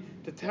authority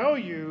to tell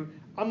you.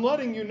 I'm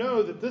letting you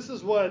know that this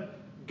is what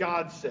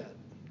God said.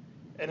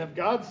 And if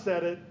God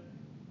said it,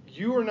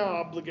 you are now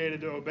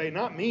obligated to obey,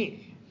 not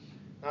me,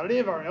 not any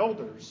of our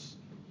elders,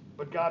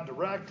 but God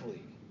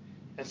directly.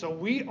 And so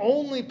we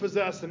only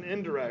possess an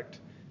indirect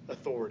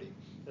authority.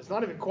 It's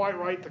not even quite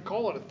right to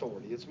call it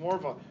authority. It's more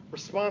of a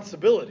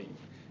responsibility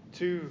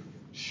to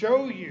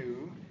show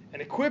you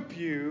and equip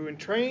you and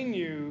train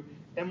you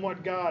in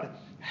what God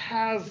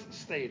has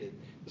stated.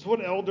 This is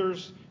what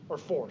elders are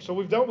for. So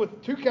we've dealt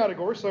with two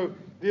categories. So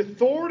the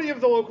authority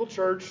of the local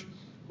church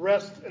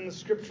rests in the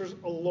Scriptures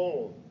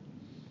alone.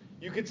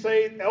 You could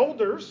say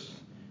elders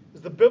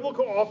is the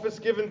biblical office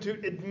given to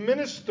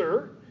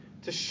administer,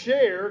 to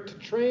share, to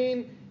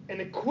train, and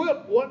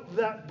equip what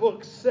that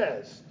book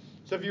says.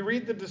 So if you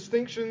read the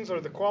distinctions or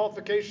the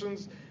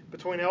qualifications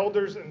between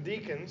elders and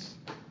deacons,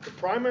 the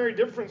primary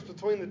difference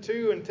between the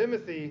two in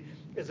Timothy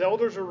is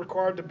elders are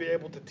required to be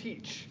able to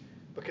teach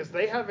because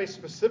they have a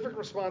specific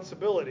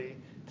responsibility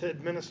to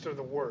administer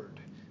the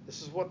word.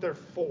 This is what they're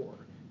for.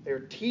 They're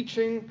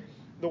teaching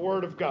the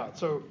word of God.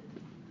 So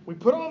we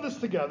put all this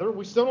together.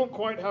 We still don't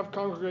quite have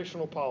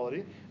congregational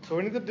polity, so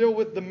we need to deal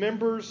with the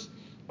members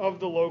of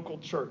the local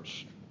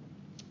church.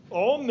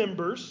 All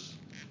members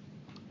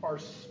are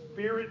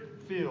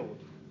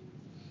Spirit-filled.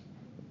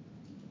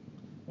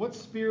 What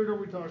Spirit are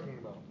we talking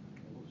about?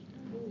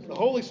 The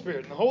Holy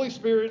Spirit. And the Holy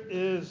Spirit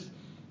is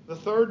the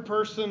third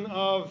person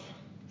of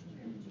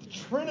the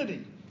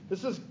Trinity.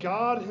 This is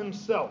God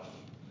Himself.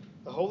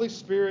 The Holy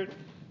Spirit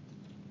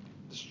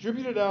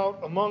distributed out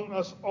among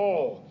us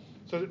all.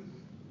 So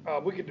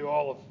we could do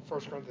all of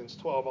 1 Corinthians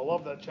 12. I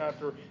love that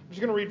chapter. I'm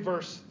just going to read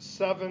verse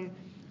 7. It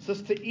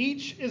says, to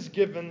each is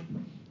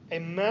given a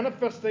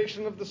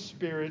manifestation of the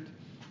Spirit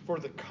for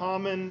the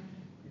common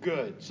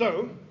good.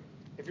 So,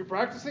 if you're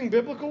practicing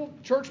biblical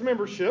church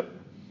membership,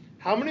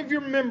 how many of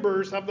your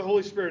members have the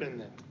Holy Spirit in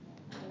them?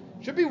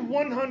 It should be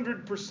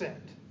 100%.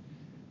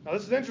 Now,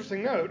 this is an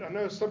interesting note. I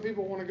know some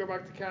people want to go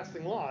back to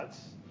casting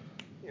lots.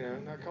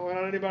 Not calling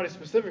out anybody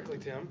specifically,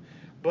 Tim.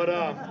 But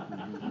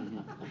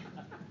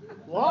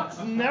lots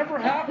never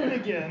happen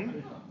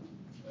again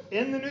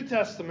in the New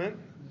Testament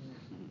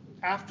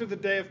after the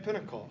day of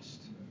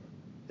Pentecost.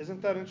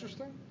 Isn't that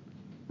interesting?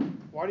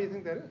 Why do you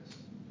think that is?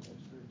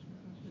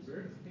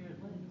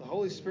 The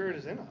Holy Spirit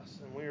is in us,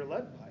 and we are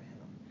led by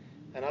Him.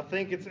 And I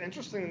think it's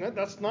interesting that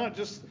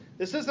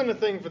this isn't a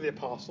thing for the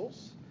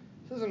apostles.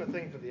 This isn't a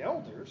thing for the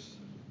elders.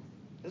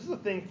 This is a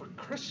thing for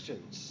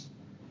Christians.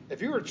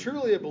 If you are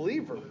truly a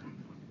believer,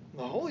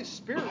 the Holy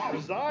Spirit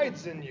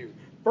resides in you.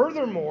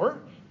 Furthermore,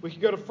 we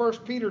can go to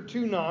 1 Peter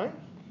 2:9.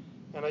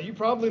 And you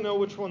probably know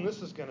which one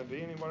this is going to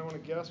be. Anybody want to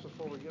guess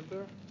before we get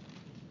there?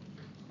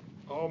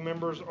 All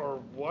members are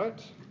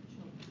what?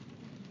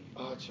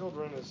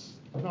 Children is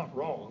not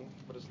wrong,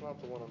 but it's not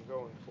the one I'm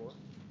going for.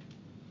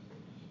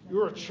 You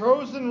are a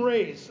chosen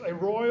race, a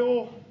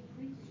royal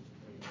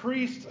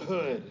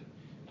priesthood.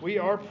 We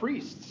are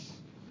priests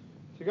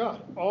to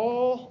God.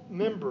 All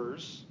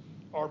members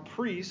are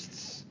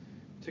priests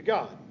to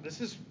God. This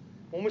is,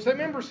 when we say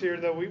members here,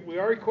 though, we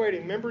are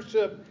equating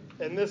membership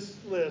in this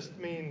list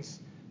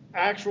means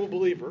actual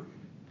believer.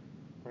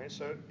 Right?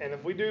 So, and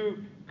if we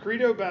do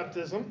credo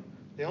baptism,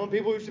 the only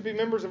people who should be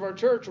members of our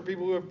church are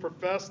people who have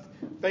professed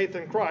faith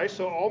in Christ.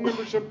 So all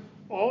membership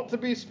ought to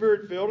be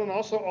Spirit-filled and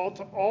also ought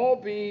to all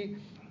be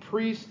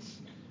priests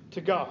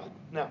to God.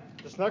 Now,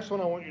 this next one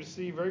I want you to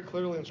see very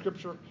clearly in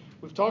Scripture.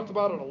 We've talked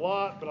about it a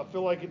lot, but I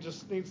feel like it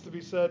just needs to be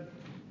said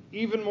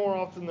even more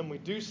often than we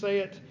do say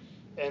it.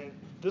 And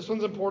this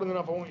one's important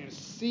enough. I want you to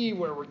see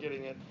where we're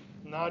getting it,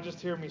 not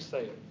just hear me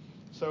say it.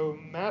 So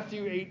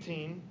Matthew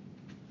 18,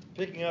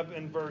 picking up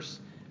in verse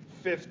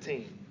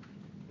 15.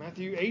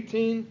 Matthew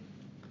 18,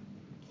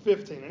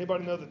 15.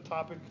 Anybody know the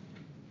topic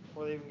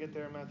before they even get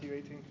there in Matthew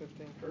 18,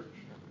 15?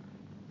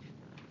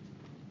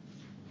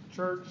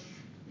 Church.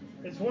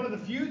 It's one of the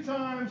few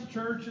times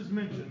church is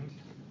mentioned,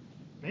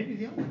 maybe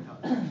the only time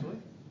actually,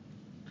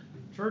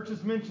 church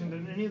is mentioned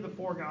in any of the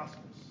four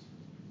Gospels.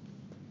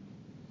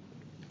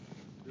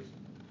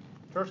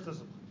 Church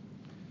discipline.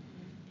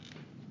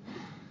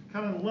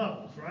 Kind of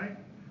levels, right?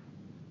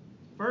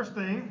 First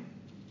thing,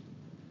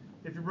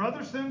 if your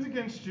brother sins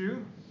against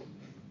you,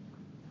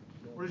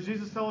 what does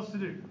Jesus tell us to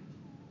do?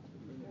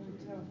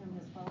 Tell him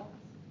his faults.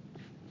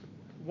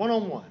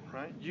 One-on-one,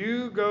 right?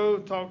 You go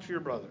talk to your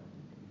brother.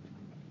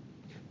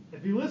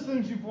 If he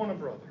listens, you've won a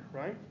brother,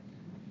 right?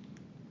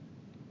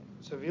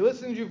 So if he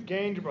listens, you've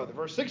gained your brother.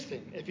 Verse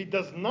 16. If he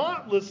does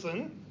not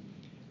listen,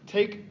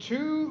 take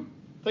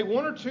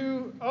one or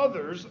two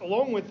others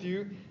along with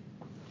you,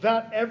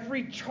 that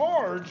every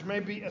charge may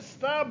be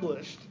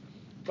established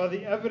by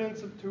the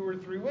evidence of 2 or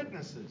 3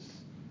 witnesses.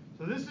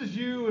 So this is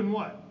you and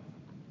what?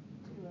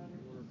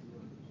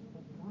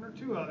 1 or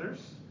 2 others.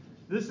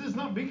 This is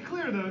not, be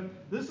clear though,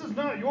 this is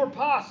not your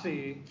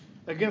posse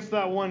against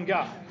that one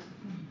guy.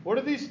 What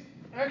are these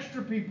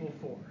extra people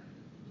for?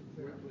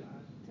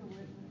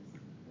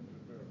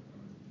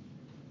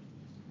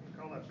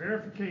 I call that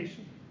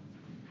verification.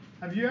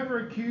 Have you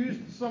ever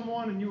accused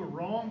someone and you were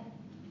wrong?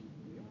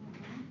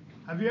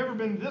 Have you ever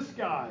been this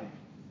guy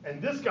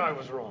and this guy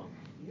was wrong?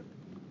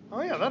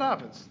 Oh yeah, that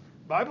happens.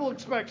 The Bible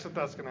expects that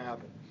that's going to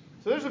happen.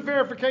 So there's a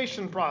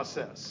verification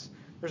process.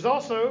 There's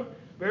also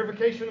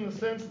verification in the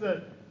sense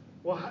that,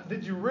 well,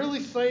 did you really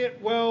say it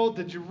well?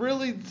 Did you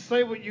really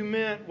say what you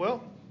meant?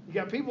 Well, you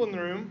got people in the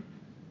room.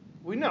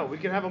 We know. We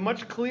can have a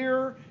much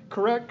clearer,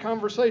 correct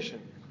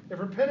conversation. If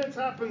repentance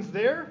happens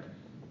there,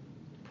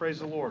 praise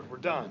the Lord, we're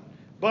done.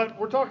 But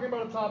we're talking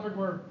about a topic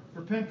where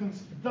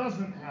repentance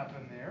doesn't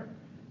happen there.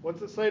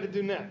 What's it say to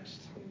do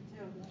next?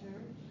 Tell the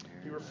church.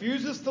 If he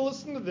refuses to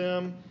listen to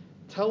them,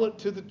 tell it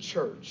to the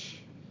church.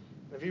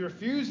 If he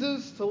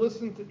refuses to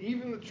listen to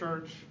even the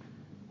church,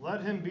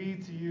 let him be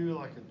to you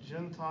like a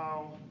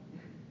Gentile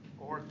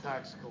or a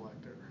tax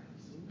collector.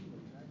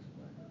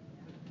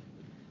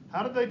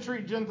 How did they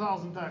treat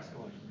Gentiles and tax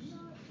collectors?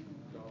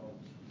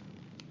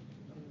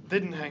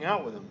 Didn't hang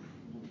out with them.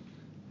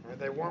 Right?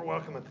 They weren't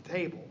welcome at the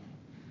table.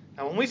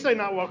 Now, when we say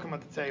not welcome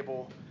at the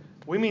table,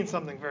 we mean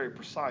something very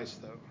precise,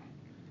 though.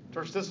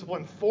 Church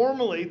discipline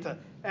formally to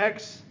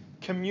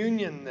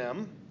excommunicate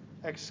them,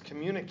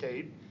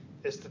 excommunicate,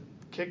 is to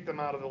kick them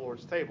out of the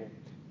Lord's table.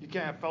 You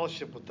can't have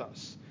fellowship with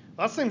us.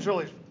 That seems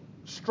really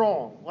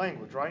strong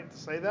language, right, to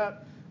say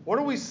that? What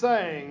are we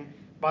saying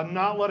by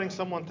not letting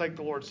someone take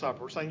the Lord's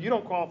Supper? We're saying you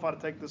don't qualify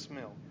to take this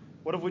meal.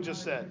 What have we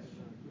just said?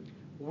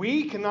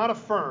 We cannot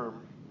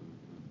affirm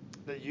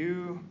that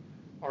you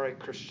are a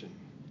Christian.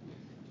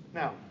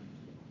 Now,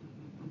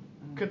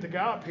 could the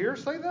guy up here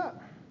say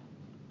that?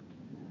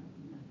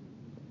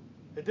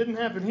 It didn't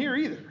happen here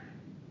either.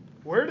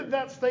 Where did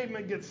that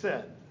statement get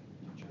said?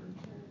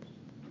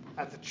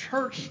 At the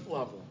church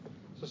level.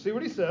 So see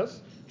what he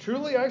says.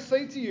 Truly I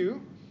say to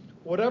you,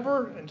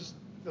 whatever, and just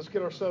let's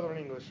get our Southern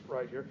English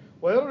right here.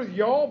 Whatever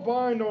y'all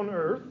bind on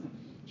earth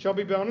shall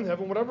be bound in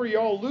heaven. Whatever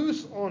y'all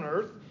loose on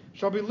earth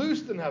shall be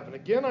loosed in heaven.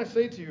 Again I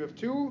say to you, if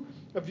 2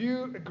 of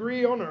you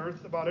agree on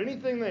earth about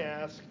anything they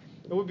ask,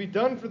 it will be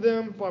done for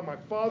them by my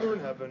Father in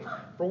heaven.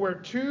 For where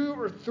 2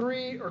 or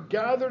 3 are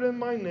gathered in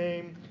my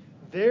name,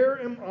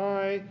 there am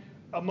I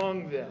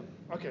among them.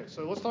 Okay,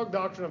 so let's talk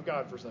doctrine of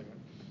God for a second.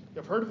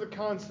 You've heard of the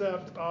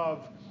concept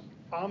of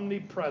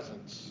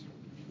omnipresence.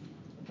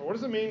 Well, what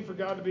does it mean for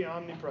God to be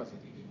omnipresent?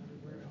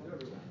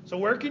 So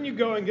where can you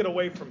go and get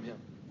away from him?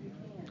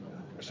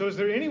 So is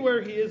there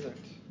anywhere he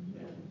isn't?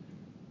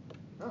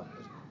 No,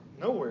 there's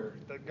nowhere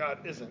that God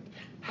isn't.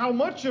 How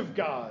much of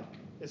God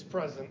is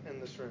present in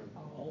this room?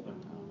 All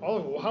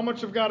of it. Well, how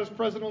much of God is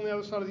present on the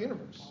other side of the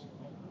universe?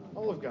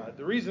 All of God.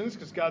 The reason is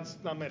because God's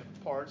not made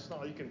of parts. It's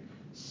not like you can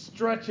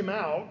stretch him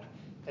out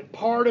and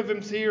part of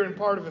him's here and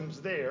part of him's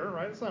there,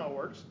 right? That's not how it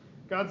works.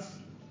 God's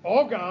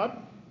all God,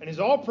 and he's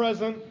all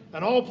present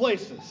in all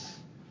places.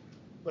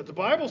 But the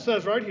Bible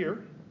says right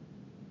here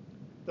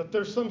that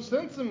there's some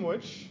sense in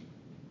which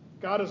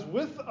God is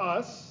with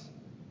us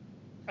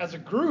as a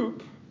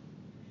group,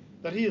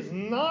 that he is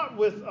not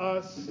with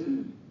us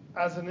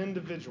as an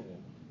individual.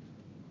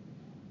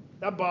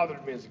 That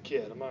bothered me as a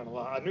kid, I'm not going to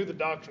lie. I knew the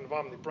doctrine of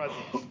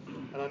omnipresence.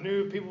 And I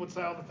knew people would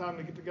say all the time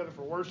to get together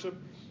for worship,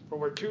 for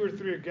where 2 or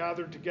 3 are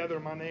gathered together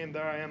in my name,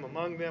 there I am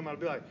among them.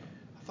 I'd be like,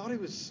 I thought he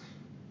was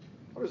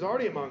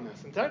already among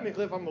us. And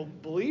technically, if I'm a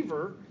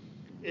believer,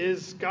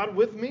 is God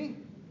with me?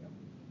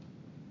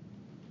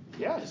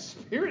 Yeah, his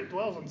Spirit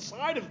dwells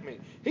inside of me.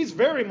 He's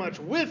very much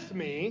with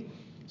me.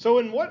 So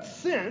in what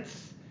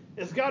sense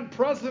is God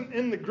present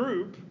in the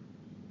group,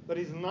 but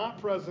he's not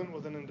present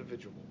with an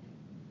individual?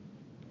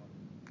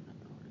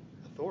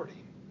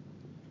 Authority.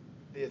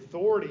 The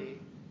authority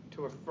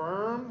to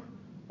affirm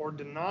or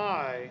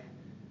deny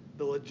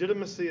the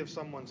legitimacy of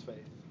someone's faith.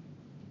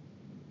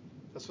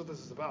 That's what this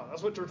is about.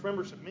 That's what church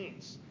membership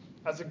means.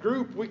 As a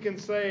group, we can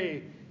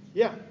say,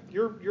 yeah,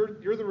 you're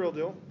the real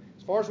deal.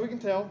 As far as we can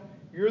tell,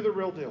 you're the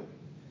real deal.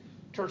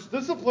 Church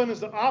discipline is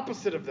the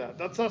opposite of that.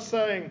 That's us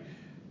saying,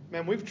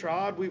 man, we've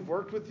tried, we've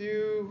worked with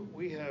you,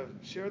 we have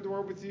shared the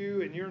word with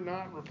you, and you're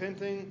not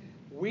repenting.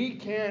 We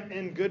can't,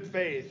 in good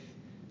faith,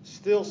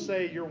 still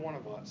say you're one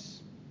of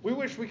us. We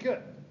wish we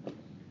could,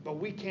 but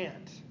we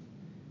can't.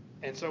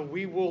 And so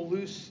we will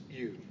loose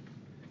you.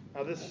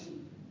 Now this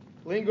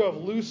lingo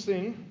of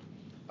loosing,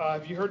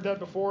 have you heard that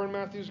before in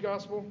Matthew's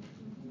gospel?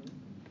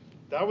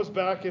 That was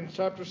back in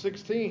chapter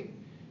 16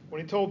 when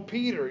he told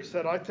Peter, he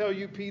said, I tell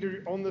you,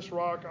 Peter, on this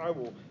rock I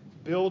will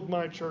build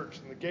my church,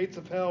 and the gates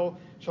of hell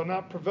shall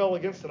not prevail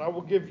against it. I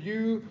will give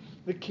you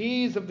the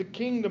keys of the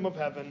kingdom of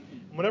heaven.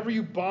 And whatever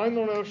you bind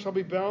on earth shall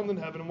be bound in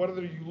heaven, and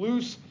whatever you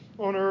loose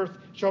on earth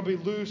shall be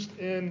loosed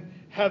in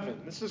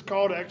heaven. This is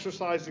called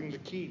exercising the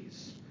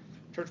keys.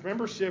 Church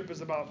membership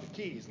is about the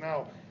keys.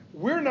 Now,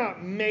 we're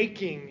not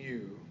making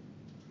you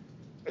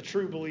a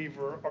true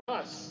believer, or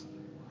us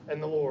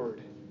and the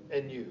Lord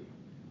and you.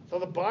 So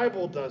the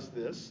Bible does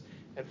this.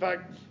 In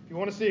fact, if you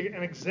want to see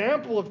an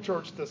example of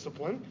church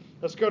discipline,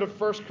 let's go to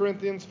 1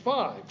 Corinthians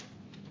 5.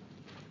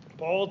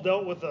 Paul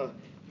dealt with a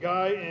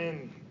guy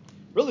in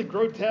really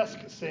grotesque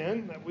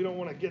sin that we don't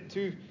want to get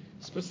too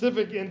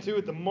specific into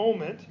at the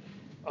moment.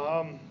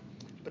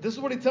 But this is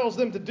what he tells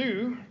them to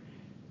do,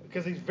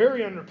 because he's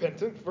very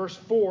unrepentant.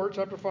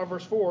 Chapter 5,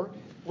 verse 4.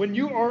 When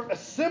you are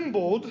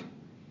assembled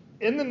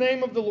in the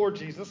name of the Lord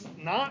Jesus,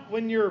 not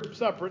when you're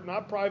separate,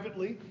 not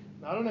privately,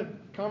 not in a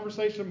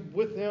conversation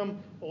with him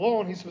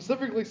alone. He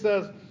specifically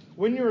says,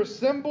 when you're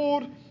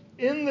assembled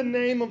in the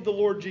name of the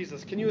Lord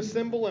Jesus. Can you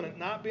assemble and it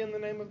not be in the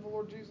name of the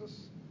Lord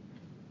Jesus?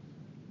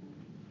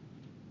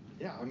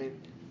 Yeah, I mean,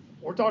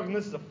 we're talking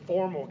this is a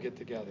formal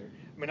get-together.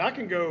 I mean, I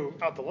can go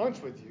out to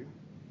lunch with you,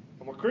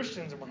 and we're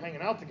Christians and we're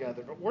hanging out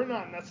together, but we're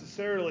not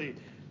necessarily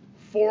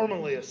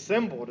formally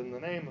assembled in the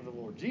name of the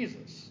Lord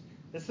Jesus.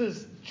 This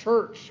is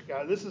church,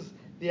 guys. This is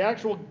the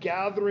actual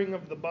gathering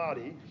of the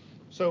body.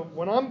 So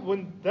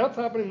when that's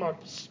happening, my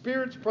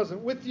Spirit's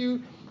present with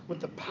you,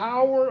 with the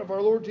power of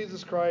our Lord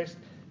Jesus Christ.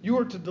 You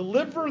are to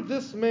deliver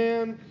this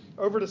man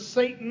over to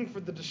Satan for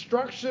the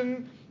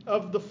destruction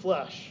of the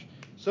flesh,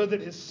 so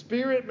that his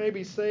spirit may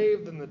be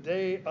saved in the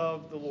day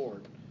of the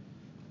Lord.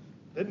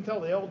 Didn't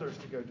tell the elders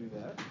to go do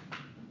that.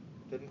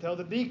 Didn't tell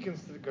the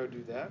deacons to go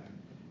do that.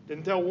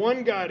 Didn't tell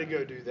one guy to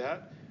go do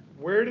that.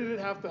 Where did it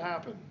have to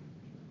happen?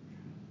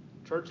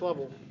 Church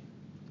level.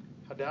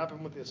 Had to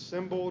happen with the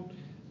assembled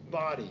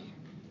body.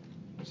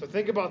 So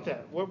think about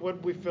that.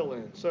 What we fill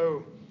in?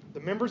 So the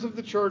members of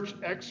the church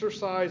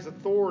exercise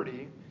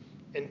authority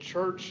in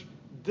church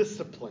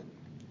discipline.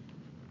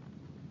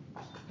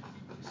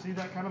 See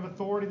that kind of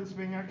authority that's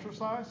being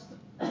exercised?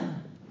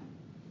 And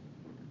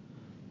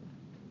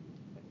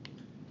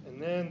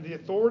then the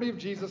authority of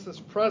Jesus is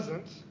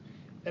present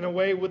in a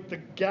way with the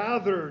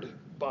gathered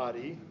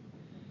body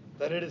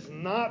that it is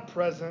not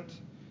present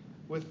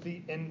with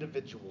the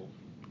individual.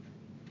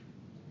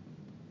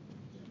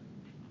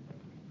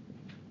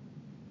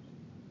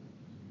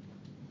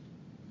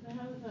 So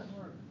how does that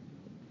work?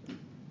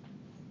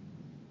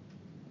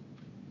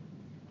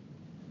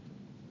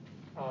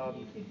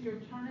 If you're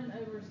turning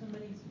over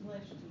somebody's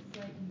flesh to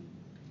Satan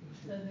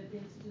so that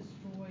it's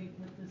destroyed,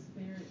 but the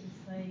spirit is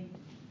saved.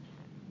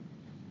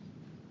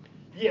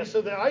 Yeah,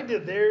 so the idea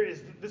there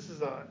is that this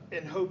is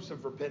in hopes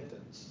of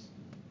repentance.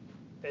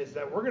 Is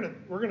that we're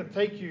gonna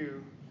take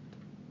you,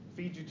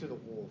 feed you to the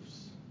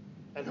wolves,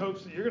 in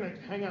hopes that you're gonna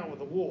hang out with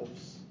the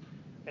wolves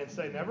and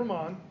say, never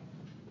mind,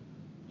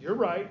 you're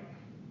right,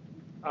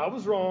 I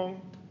was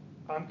wrong,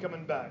 I'm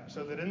coming back,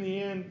 so that in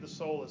the end the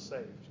soul is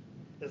saved.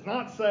 It's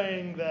not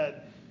saying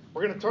that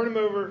we're going to turn him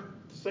over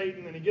to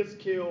Satan and he gets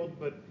killed,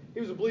 but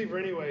he was a believer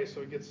anyway, so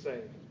he gets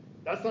saved.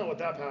 That's not what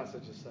that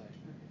passage is saying.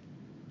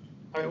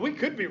 I mean, we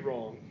could be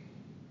wrong,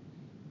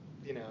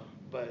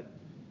 but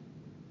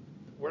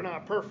we're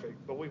not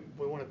perfect, but we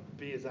want to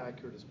be as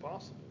accurate as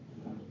possible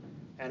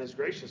and as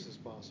gracious as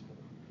possible.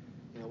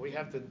 We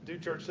have to do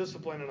church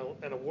discipline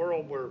in a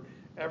world where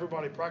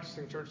everybody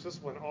practicing church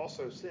discipline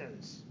also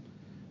sins.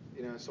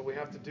 So we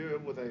have to do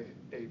it with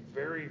a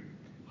very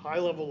high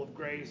level of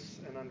grace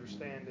and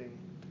understanding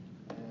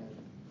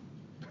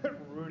and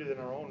rooted in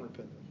our own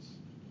repentance.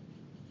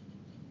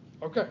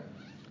 Okay.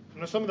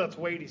 Some of that's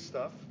weighty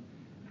stuff.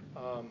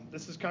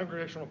 This is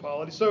congregational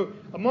polity. So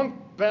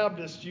among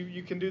Baptists,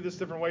 you can do this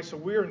different ways. So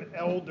we're an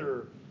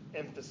elder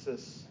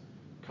emphasis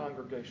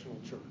congregational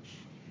church,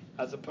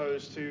 as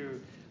opposed to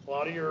a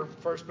lot of your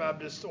First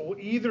Baptists will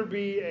either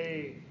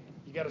be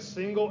you got a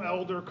single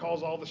elder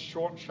calls all the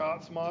short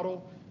shots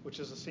model, which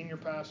is a senior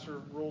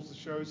pastor rules the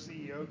show,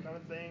 CEO kind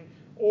of thing,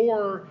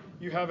 or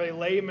you have a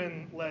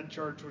layman-led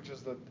church, which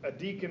is a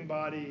deacon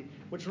body,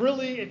 which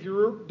really, if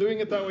you're doing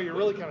it that way, you're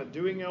really kind of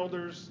doing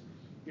elders.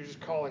 You're just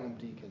calling them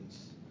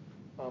deacons.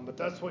 But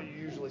that's what you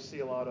usually see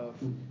a lot of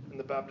in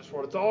the Baptist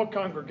world. It's all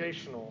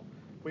congregational.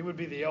 We would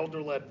be the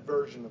elder-led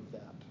version of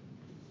that,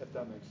 if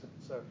that makes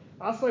sense. So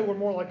I say we're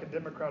more like a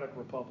democratic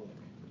republic.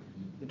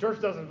 The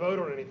church doesn't vote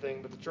on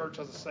anything, but the church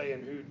has a say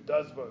in who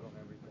does vote on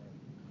everything,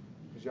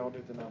 because y'all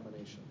do the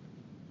nomination.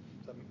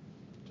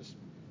 It's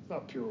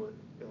not pure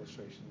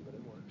illustration, but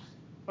it works.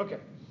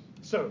 Okay,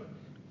 so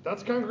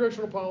that's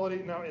congregational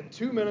polity. Now, in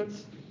 2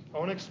 minutes, I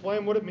want to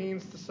explain what it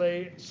means to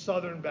say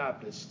Southern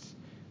Baptists.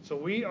 So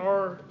we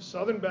are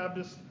Southern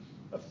Baptist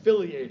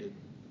affiliated.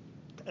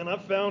 And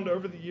I've found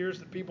over the years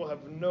that people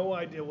have no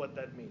idea what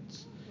that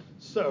means.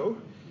 So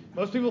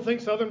most people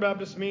think Southern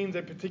Baptist means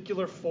a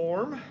particular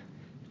form.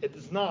 It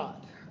does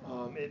not.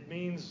 It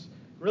means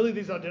really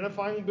these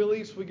identifying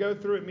beliefs we go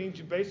through. It means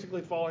you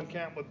basically fall in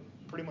camp with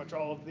pretty much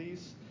all of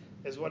these,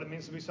 is what it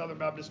means to be Southern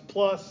Baptist,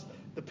 plus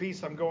the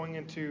piece I'm going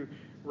into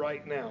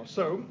right now.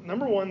 So,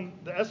 number one,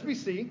 the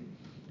SBC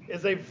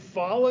is a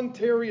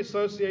voluntary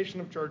association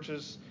of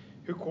churches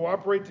who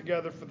cooperate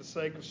together for the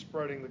sake of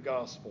spreading the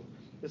gospel.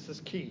 This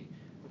is key.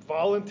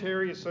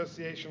 Voluntary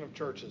association of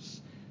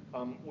churches.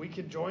 We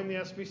could join the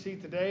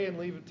SBC today and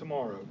leave it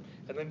tomorrow,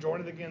 and then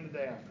join it again the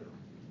day after.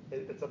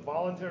 It's a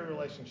voluntary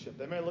relationship.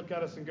 They may look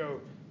at us and go,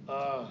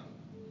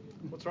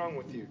 what's wrong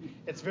with you?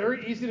 It's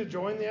very easy to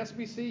join the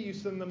SBC. You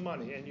send them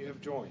money, and you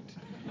have joined.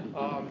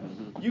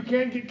 You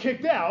can get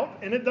kicked out,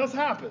 and it does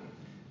happen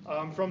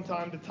from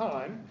time to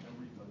time.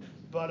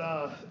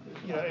 But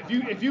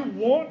if you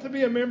want to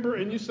be a member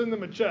and you send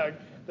them a check,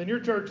 then your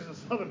church is a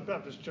Southern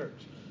Baptist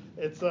church.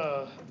 It's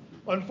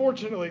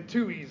unfortunately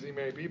too easy,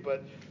 maybe,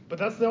 but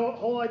that's the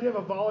whole idea of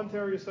a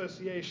voluntary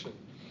association.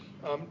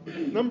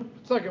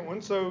 Second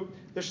one, so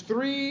there's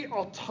 3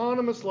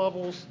 autonomous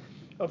levels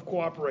of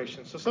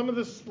cooperation. So some of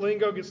this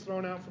lingo gets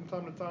thrown out from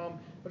time to time.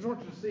 I just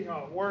want you to see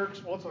how it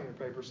works. Well, it's on your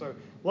paper. So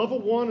level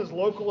 1 is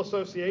local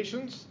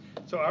associations.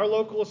 So our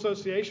local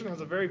association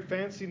has a very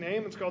fancy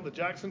name. It's called the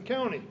Jackson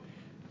County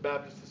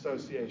Baptist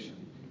Association.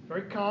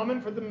 Very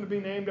common for them to be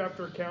named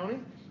after a county.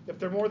 If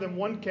they're more than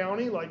one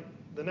county, like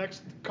the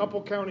next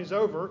couple counties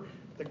over,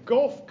 the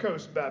Gulf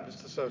Coast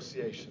Baptist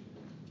Association.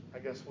 I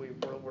guess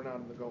we're not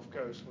in the Gulf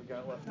Coast. We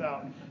got left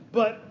out.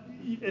 But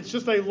it's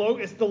just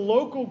it's the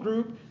local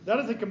group. That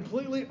is a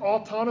completely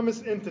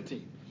autonomous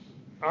entity.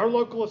 Our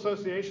local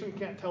association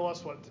can't tell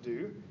us what to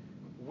do.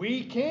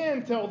 We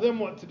can tell them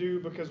what to do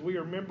because we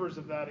are members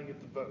of that and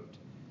get the vote.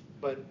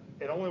 But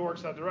it only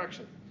works that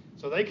direction.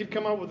 So they could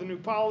come up with a new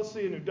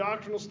policy, a new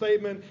doctrinal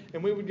statement,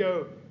 and we would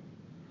go,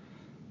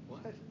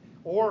 what?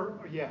 Or,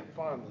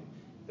 finally,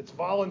 it's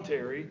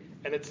voluntary,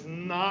 and it's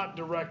not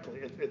directly.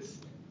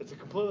 It's a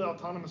completely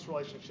autonomous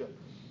relationship.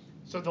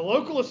 So the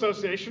local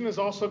association is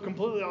also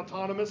completely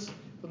autonomous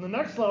from the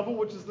next level,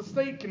 which is the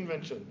state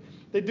convention.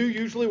 They do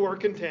usually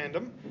work in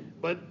tandem,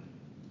 but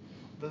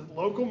the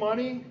local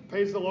money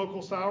pays the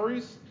local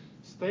salaries.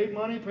 State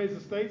money pays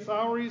the state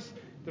salaries.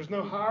 There's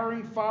no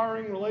hiring,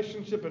 firing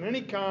relationship of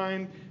any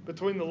kind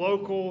between the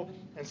local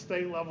and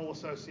state level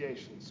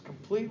associations.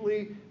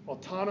 Completely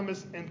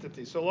autonomous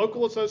entities. So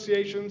local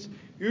associations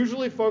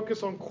usually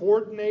focus on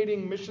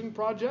coordinating mission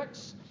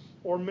projects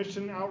or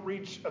mission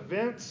outreach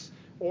events.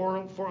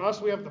 Or for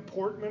us, we have the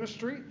port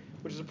ministry,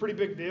 which is a pretty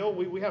big deal.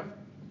 We have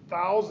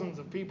thousands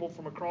of people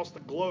from across the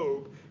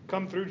globe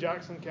come through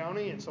Jackson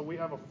County, and so we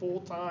have a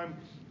full-time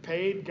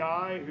paid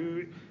guy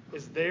who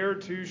is there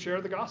to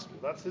share the gospel.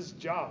 That's his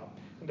job,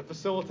 and to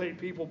facilitate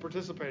people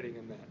participating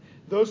in that.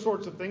 Those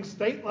sorts of things.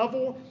 State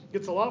level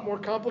gets a lot more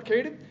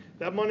complicated.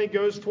 That money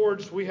goes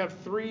towards, we have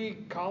 3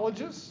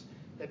 colleges.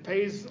 It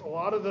pays a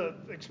lot of the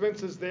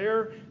expenses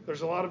there.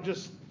 There's a lot of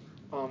just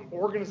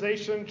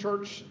organization,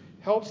 church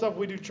help stuff.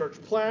 We do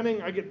church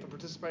planning. I get to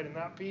participate in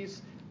that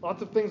piece.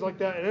 Lots of things like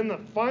that. And then the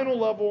final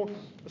level,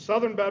 the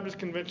Southern Baptist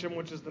Convention,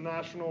 which is the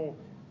national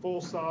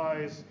full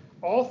size.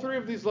 All 3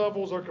 of these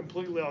levels are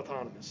completely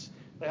autonomous.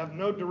 They have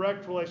no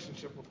direct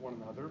relationship with one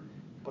another,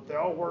 but they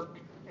all work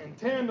in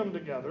tandem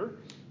together.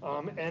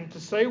 And to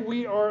say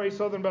we are a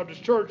Southern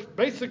Baptist church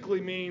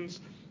basically means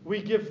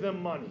we give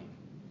them money.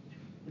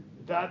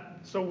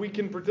 So we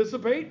can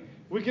participate,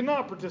 we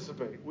cannot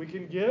participate. We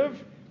can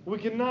give, we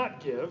cannot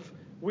give.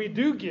 We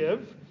do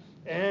give.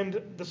 And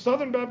the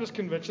Southern Baptist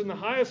Convention, the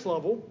highest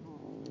level,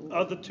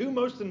 the 2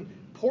 most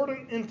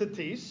important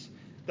entities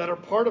that are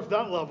part of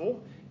that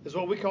level is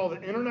what we call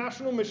the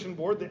International Mission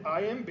Board, the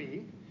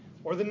IMB,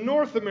 or the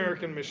North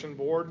American Mission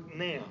Board,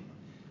 NAM.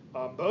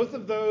 Both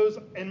of those,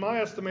 in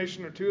my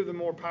estimation, are 2 of the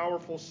more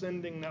powerful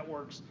sending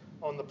networks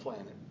on the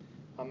planet.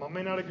 I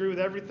may not agree with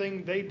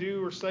everything they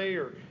do or say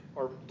or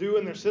do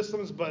in their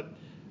systems, but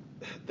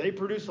they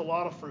produce a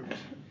lot of fruit,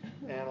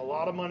 and a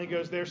lot of money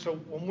goes there. So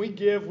when we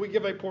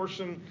give a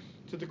portion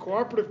to the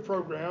cooperative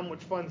program,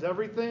 which funds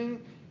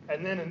everything,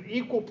 and then an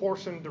equal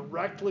portion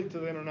directly to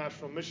the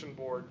International Mission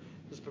Board,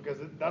 just because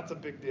that's a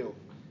big deal.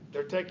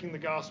 They're taking the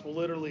gospel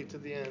literally to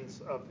the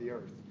ends of the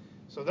earth.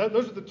 So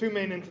those are the 2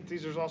 main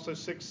entities. There's also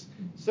 6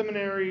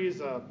 seminaries,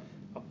 a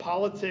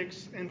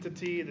politics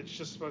entity that's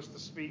just supposed to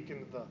speak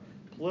into the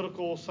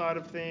political side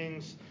of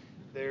things.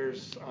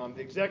 There's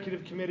the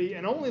executive committee,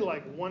 and only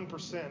like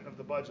 1% of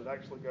the budget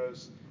actually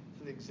goes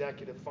to the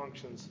executive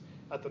functions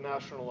at the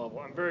national level.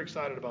 I'm very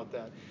excited about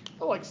that.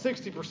 But like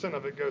 60%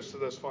 of it goes to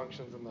those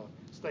functions in the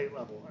state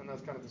level, and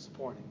that's kind of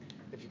disappointing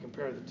if you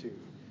compare the 2.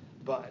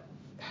 But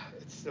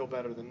it's still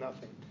better than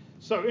nothing.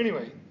 So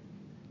anyway,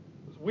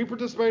 we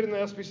participate in the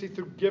SBC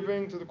through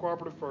giving to the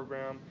cooperative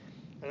program.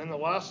 And then the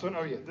last one,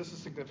 this is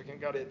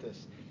significant. Got to hit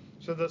this.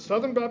 So the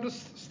Southern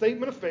Baptist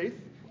Statement of Faith,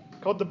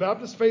 called the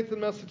Baptist Faith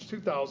and Message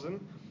 2000,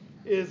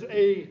 is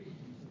a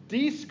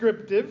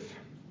descriptive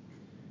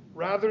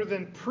rather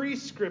than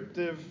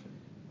prescriptive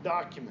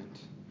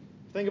document.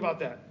 Think about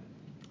that.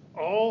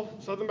 All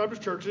Southern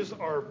Baptist churches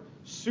are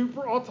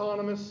super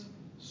autonomous,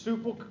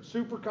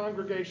 super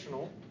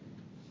congregational.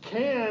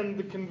 Can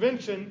the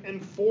convention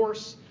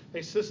enforce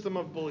a system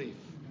of belief?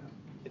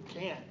 It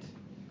can't.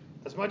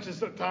 As much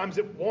as at times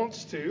it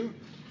wants to,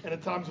 and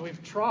at times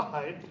we've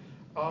tried,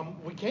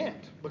 we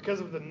can't because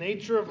of the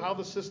nature of how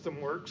the system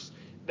works.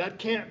 That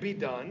can't be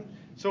done.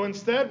 So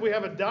instead, we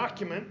have a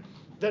document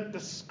that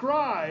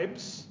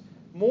describes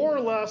more or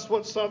less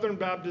what Southern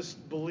Baptists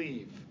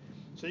believe.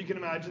 So you can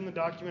imagine the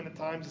document at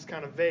times is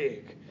kind of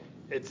vague.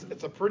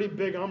 It's a pretty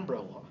big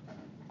umbrella.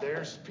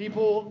 There's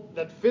people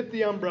that fit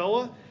the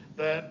umbrella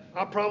that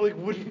I probably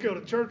wouldn't go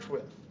to church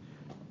with,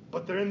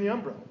 but they're in the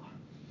umbrella,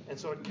 and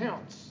so it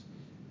counts.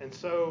 And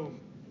so,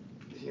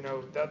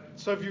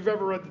 so if you've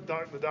ever read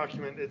the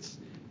document, it's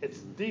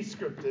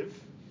descriptive,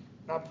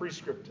 not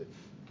prescriptive.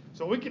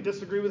 So we could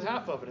disagree with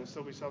half of it and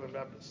still be Southern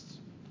Baptists,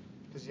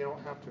 because you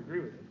don't have to agree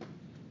with it.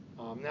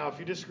 Now, if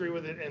you disagree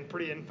with it in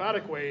pretty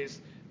emphatic ways,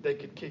 they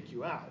could kick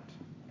you out.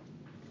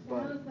 So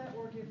how does that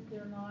work if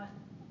they're not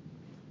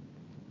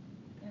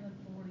in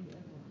authority over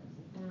us,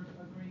 if we're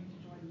agreeing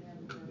to join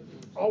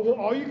them?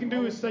 All you can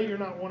do is say you're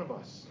not one of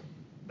us.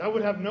 That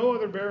would have no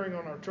other bearing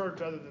on our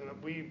church other than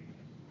that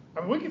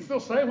we could still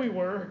say we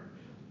were,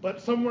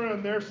 but somewhere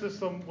in their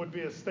system would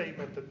be a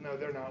statement that no,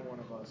 they're not one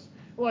of us.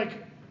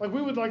 Like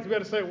we would like to be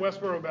able to say at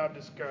Westboro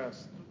Baptist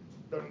Crest,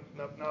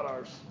 not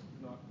ours,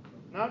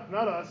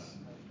 not us.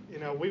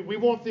 We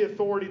want the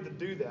authority to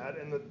do that,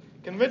 and the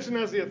convention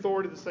has the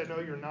authority to say no,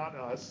 you're not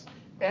us,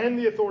 and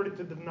the authority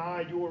to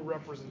deny your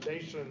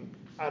representation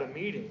at a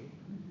meeting,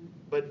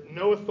 but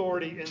no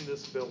authority in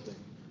this building.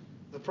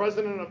 The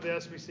president of the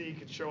SBC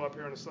could show up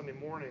here on a Sunday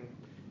morning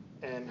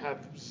and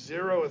have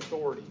zero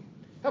authority.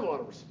 Have a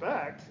lot of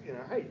respect,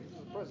 hey, he's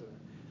the president,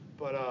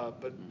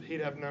 but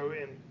he'd have no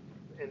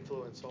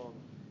influence on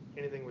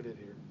anything we did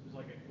here. It's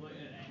like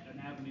an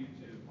avenue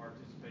to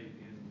participate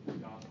in the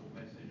gospel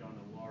message on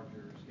a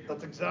larger scale.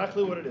 That's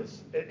exactly what it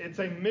is. It's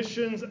a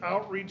missions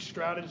outreach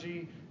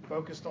strategy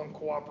focused on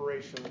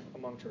cooperation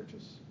among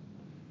churches.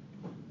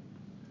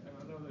 And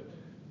I know that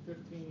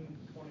 15,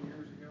 20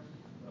 years ago,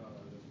 the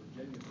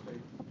Virginia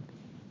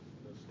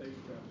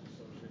State Baptist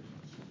Association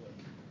split.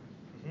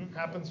 Mm-hmm.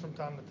 Happens from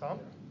time to time.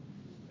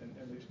 Yeah.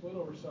 And they split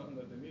over something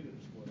that they needed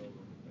to split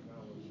over, and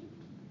that was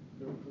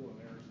they were pulling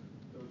theirs.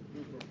 There was a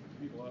group of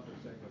people out there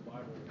saying the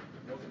Bible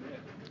wasn't it.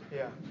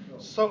 Yeah.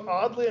 So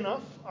oddly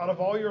enough, out of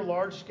all your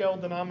large-scale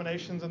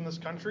denominations in this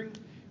country,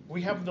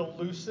 we have the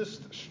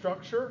loosest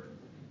structure,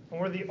 and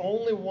we're the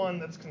only one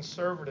that's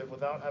conservative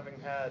without having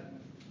had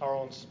our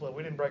own split.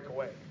 We didn't break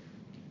away.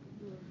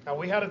 Now,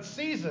 we had a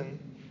season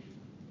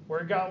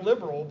where it got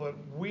liberal, but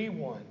we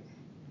won.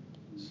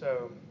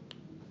 So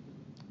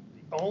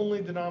the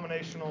only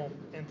denominational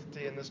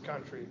entity in this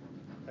country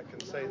that can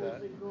say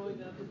that.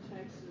 Growing up in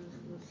Texas,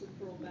 the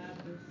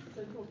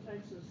Central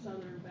Texas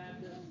Southern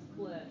Baptist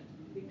split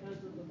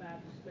because of the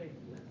Baptist faith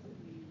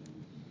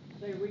message.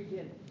 They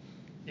redid it.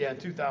 Yeah, in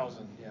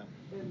 2000, yeah.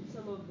 And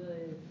some of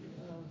the,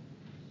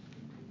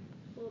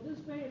 this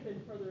may have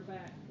been further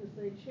back, because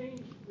they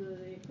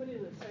put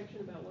in a section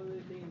about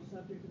women being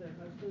subject to their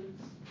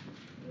husbands.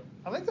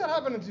 I think that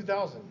happened in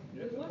 2000.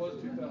 Yeah, it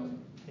was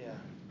 2000. Yeah.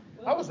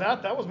 That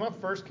was my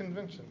first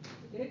convention.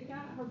 It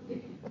got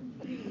pretty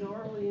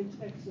gnarly in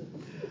Texas.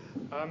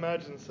 I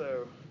imagine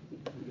so.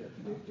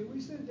 Do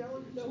we send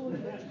delegates? No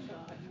one got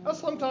shot.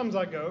 Sometimes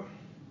I go.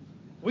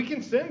 We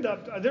can send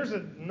up, there's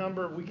a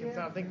number we can send,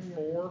 I think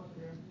 4.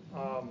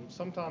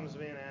 Sometimes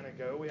me and Anna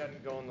go. We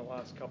hadn't gone the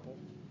last couple.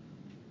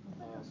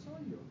 I think I saw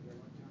you over there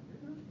one time,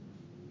 didn't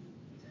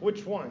I?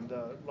 Which one?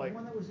 The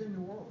one that was in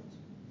New Orleans.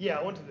 Yeah,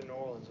 I went to the New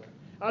Orleans one.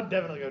 I'd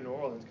definitely go to New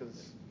Orleans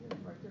because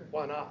Right there.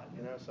 why not?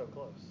 So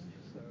close.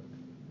 So.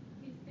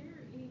 Is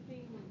there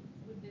anything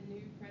with the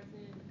new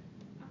president?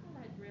 I thought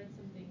I'd read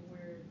something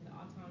where the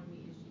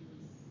autonomy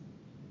issues,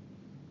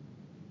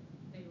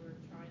 they were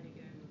trying to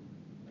go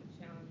like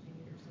challenging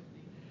it or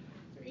something.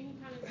 Is there any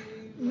kind of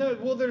new? No,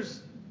 well,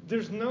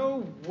 there's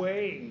no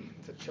way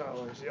to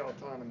challenge the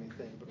autonomy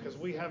thing because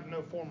we have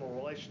no formal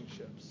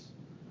relationships.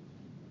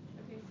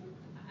 Okay, so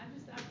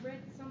I've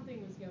read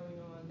something was going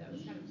on that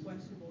was kind of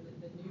questionable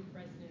that the new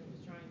president was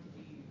trying to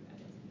do at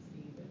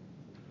SBC, but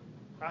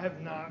I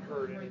have not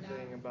heard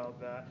anything about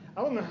that.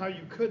 I don't know how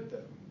you could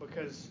though,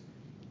 because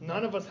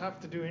none of us have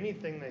to do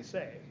anything they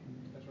say.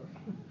 That's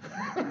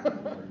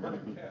right.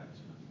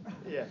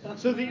 Yeah.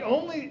 So the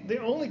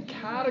only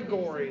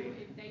category.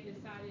 So if they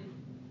decided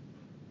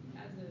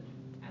as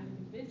a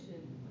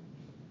convention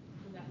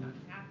for that not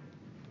to happen,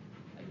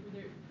 like for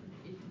it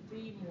to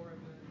be more of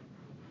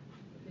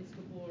a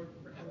Episcopal or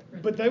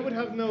But they would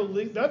have no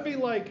that'd be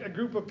like a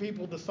group of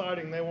people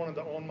deciding they wanted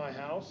to own my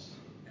house.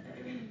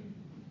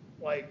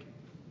 Like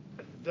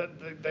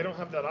that they don't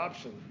have that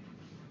option.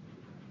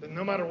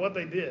 No matter what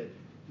they did,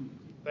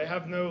 they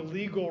have no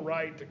legal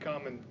right to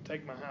come and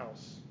take my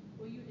house.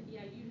 Well, you'd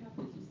have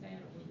to just say I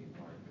don't want to be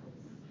part of this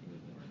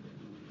anymore.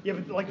 Yeah,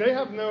 but like they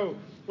have no,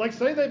 like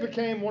say they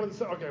became one of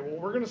the, okay, well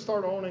we're going to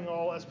start owning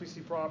all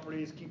SBC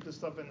properties, keep this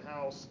stuff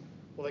in-house.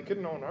 Well, they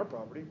couldn't own our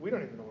property. We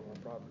don't even own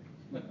our property.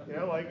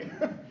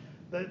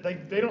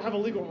 Like they don't have a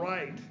legal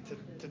right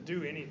to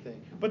do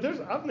anything. But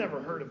I've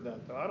never heard of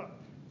that though.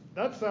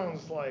 That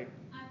sounds like.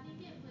 I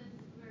think it was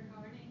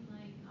regarding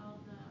like all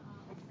the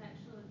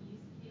sexual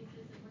abuse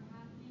cases that were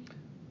happening.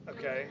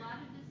 Okay. There was a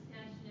lot of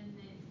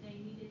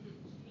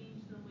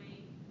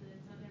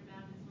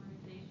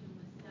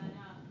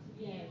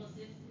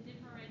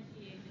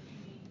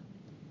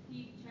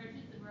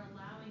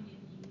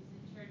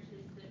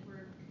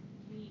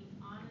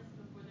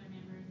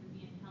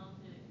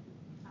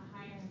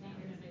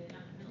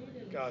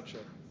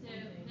Gotcha. So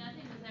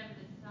nothing was ever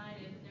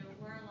decided, but there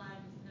were a lot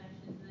of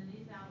discussions, and the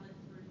news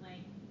outlets were like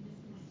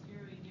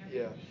misconstruing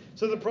Yeah. everything.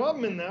 So the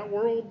problem in that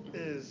world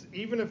is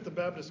even if the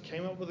Baptists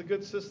came up with a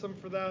good system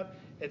for that,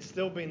 it'd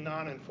still be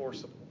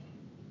non-enforceable.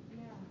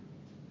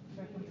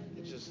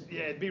 It's just,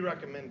 it'd be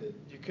recommended.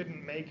 You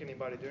couldn't make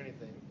anybody do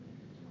anything.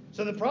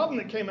 So the problem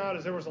that came out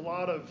is there was a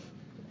lot of,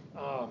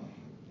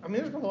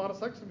 there's been a lot of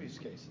sex abuse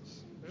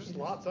cases. There's just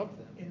lots of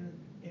them.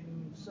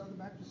 In Southern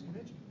Baptist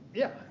Convention?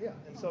 Yeah,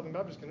 in Southern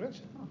Baptist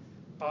Convention.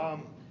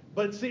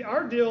 But see,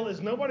 our deal is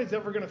nobody's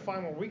ever going to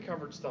find where we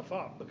covered stuff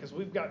up because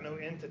we've got no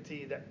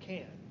entity that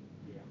can.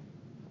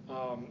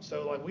 Yeah.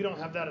 So like we don't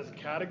have that as a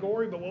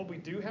category, but what we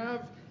do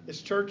have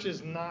is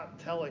churches not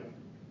saying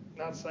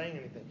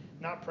anything,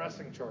 not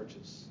pressing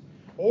charges.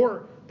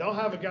 Or they'll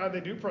have a guy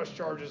they do press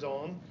charges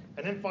on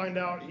and then find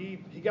out he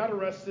got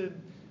arrested,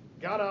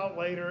 got out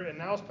later, and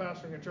now is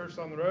pastoring a church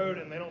down the road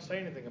and they don't say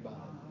anything about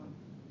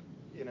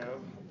it. You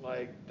know,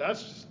 like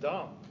that's just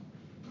dumb.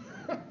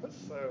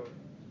 So.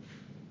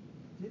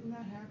 Didn't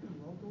that happen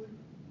locally?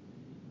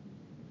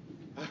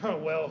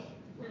 Well.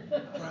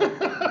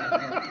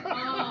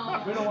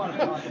 We don't want to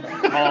talk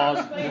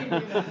about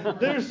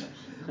it.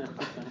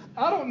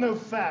 I don't know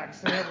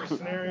facts in every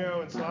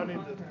scenario, and so I need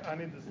to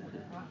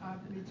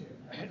me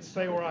too.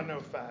 Say where I know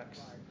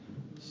facts.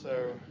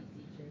 So,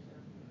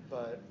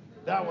 but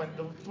that one,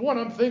 the one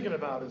I'm thinking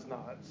about is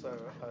not. So,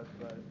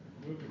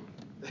 moving.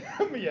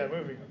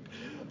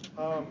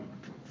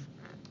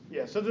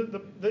 So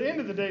the end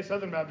of the day,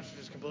 Southern Baptists are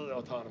just completely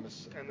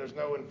autonomous, and there's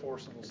no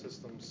enforceable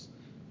systems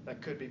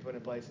that could be put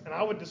in place. And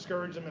I would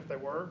discourage them if they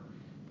were,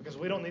 because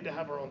we don't need to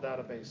have our own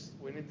database.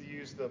 We need to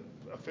use the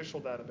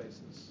official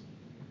databases.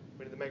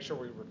 We need to make sure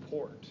we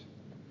report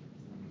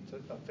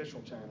to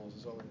official channels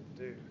is what we need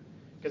to do.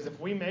 Because if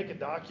we make a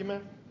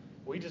document,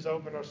 we just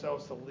open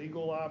ourselves to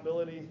legal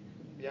liability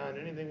beyond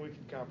anything we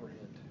can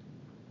comprehend.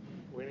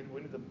 We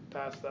need to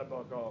pass that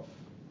buck off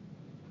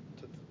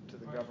to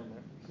the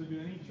government. So do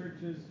any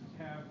churches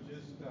have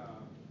just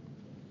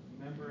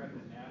member at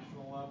the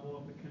national level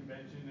of the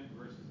convention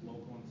versus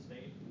local and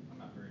state? I'm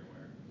not very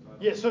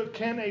aware. So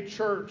can a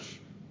church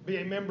be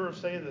a member of,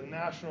 say, the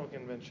national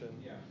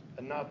convention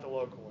and not the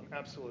local one?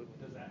 Absolutely.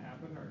 Does that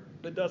happen? Or?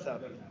 It does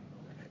happen. It does happen.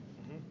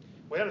 Okay.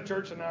 We had a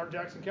church in our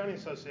Jackson County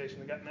Association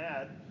that got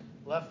mad,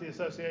 left the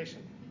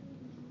association.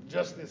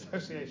 Just the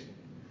association.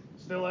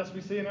 Still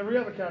SBC in every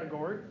other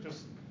category,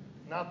 just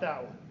not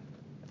that one.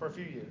 For a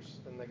few years.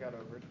 Then they got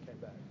over it and came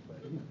back.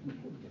 But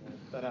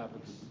that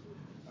happens.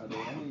 Are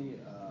there any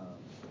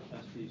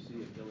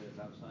SBC affiliates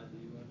outside the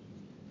U.S.?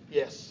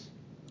 Yes.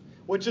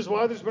 Which is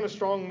why there's been a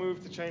strong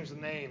move to change the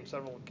name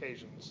several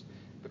occasions.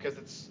 Because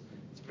it's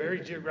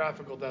very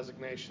geographical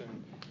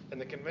designation.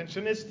 And the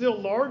convention is still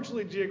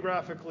largely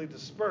geographically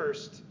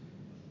dispersed.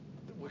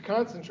 We're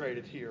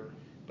concentrated here.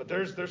 But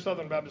there's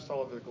Southern Baptists all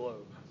over the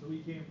globe. So we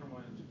came from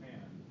one in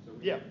Japan. So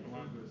we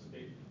belong to a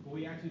state. But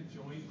we actually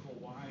joined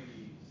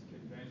Hawaii's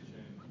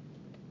convention.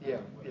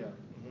 Yeah.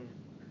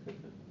 Mm-hmm.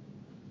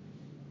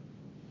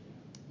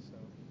 So,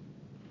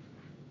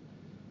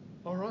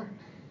 all right.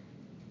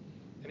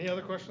 Any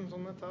other questions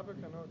on that topic?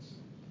 I know it's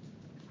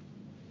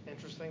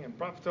interesting and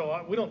probably still a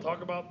lot. We don't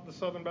talk about the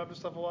Southern Baptist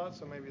stuff a lot,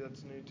 so maybe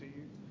that's new to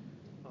you.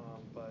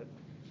 But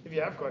if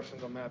you have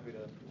questions, I'm happy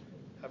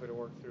to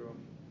work through them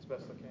as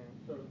best I can.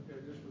 So,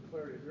 just for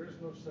clarity, there is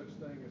no such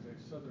thing as a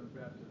Southern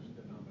Baptist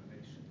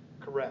denomination.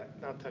 Correct.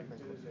 Not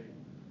technically. It is an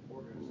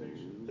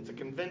organization. It's a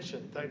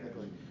convention,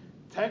 technically.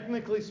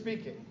 Technically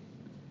speaking,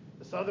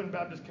 the Southern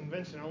Baptist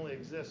Convention only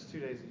exists 2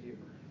 days a year.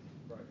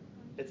 Right.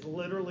 It's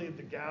literally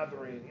the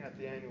gathering at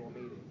the annual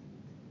meeting.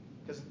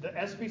 Because the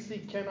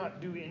SBC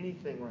cannot do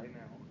anything right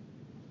now.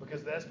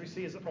 Because the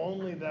SBC is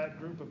only that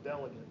group of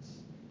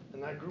delegates.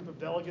 And that group of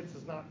delegates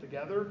is not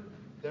together,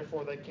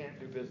 therefore they can't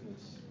do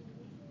business.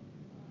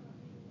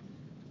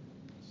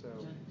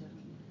 So.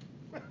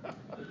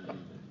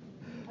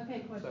 Okay,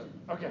 question.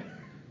 Okay.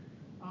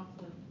 Off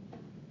the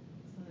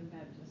Southern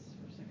Baptists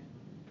for a second.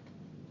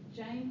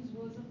 James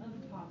wasn't an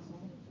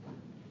apostle,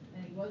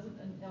 and he wasn't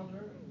an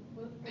elder.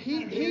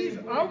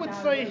 I would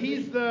say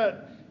he's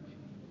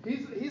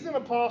an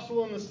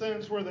apostle in the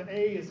sense where the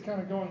A is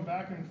kind of going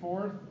back and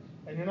forth,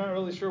 and you're not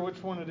really sure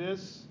which one it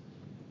is.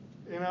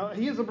 You know,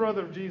 he is a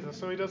brother of Jesus,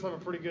 so he does have a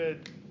pretty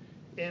good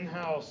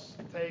in-house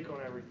take on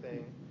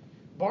everything.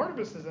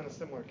 Barnabas is in a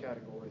similar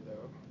category,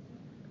 though.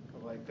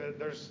 Like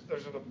there's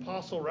an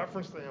apostle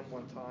reference to him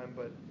one time,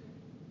 but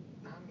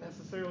not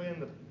necessarily in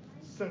the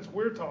sense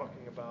we're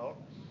talking about.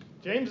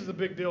 James is a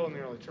big deal in the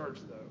early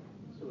church, though.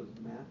 So is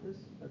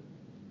Matthias?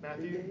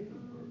 Matthew?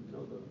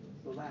 No,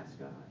 the last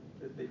guy.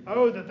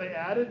 That they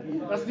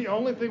added? That's the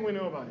only thing we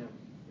know about him.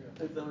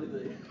 That's the only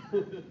thing. I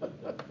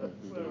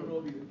don't know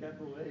if he's a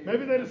capital A.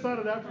 Maybe they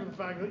decided after the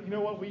fact that, you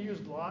know what, we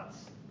used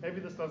lots. Maybe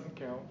this doesn't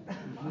count.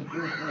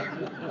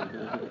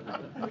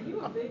 Are you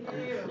a big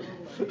A or a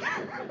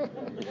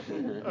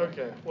little A?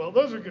 Okay, well,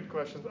 those are good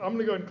questions. I'm going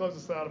to go ahead and close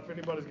this out. If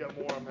anybody's got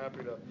more, I'm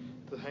happy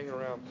to hang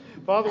around.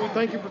 Father, we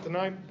thank you for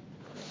tonight.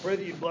 Pray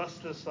that you bless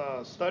this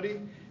study.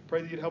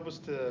 pray that you'd help us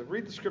to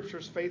read the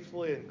Scriptures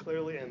faithfully and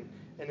clearly and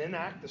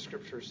enact the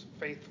Scriptures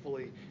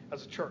faithfully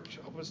as a church.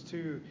 Help us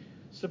to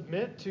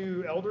submit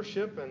to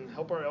eldership and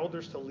help our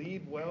elders to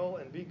lead well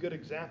and be good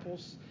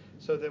examples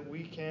so that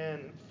we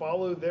can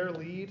follow their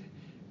lead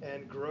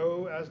and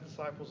grow as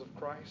disciples of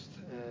Christ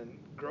and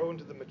grow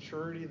into the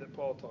maturity that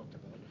Paul talked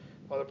about.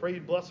 Father, I pray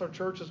you'd bless our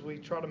church as we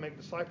try to make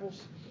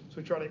disciples, as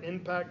we try to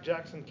impact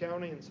Jackson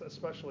County and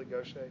especially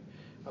Goshen.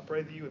 I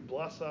pray that you would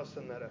bless us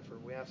in that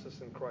effort. We ask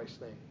this in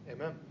Christ's name.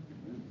 Amen.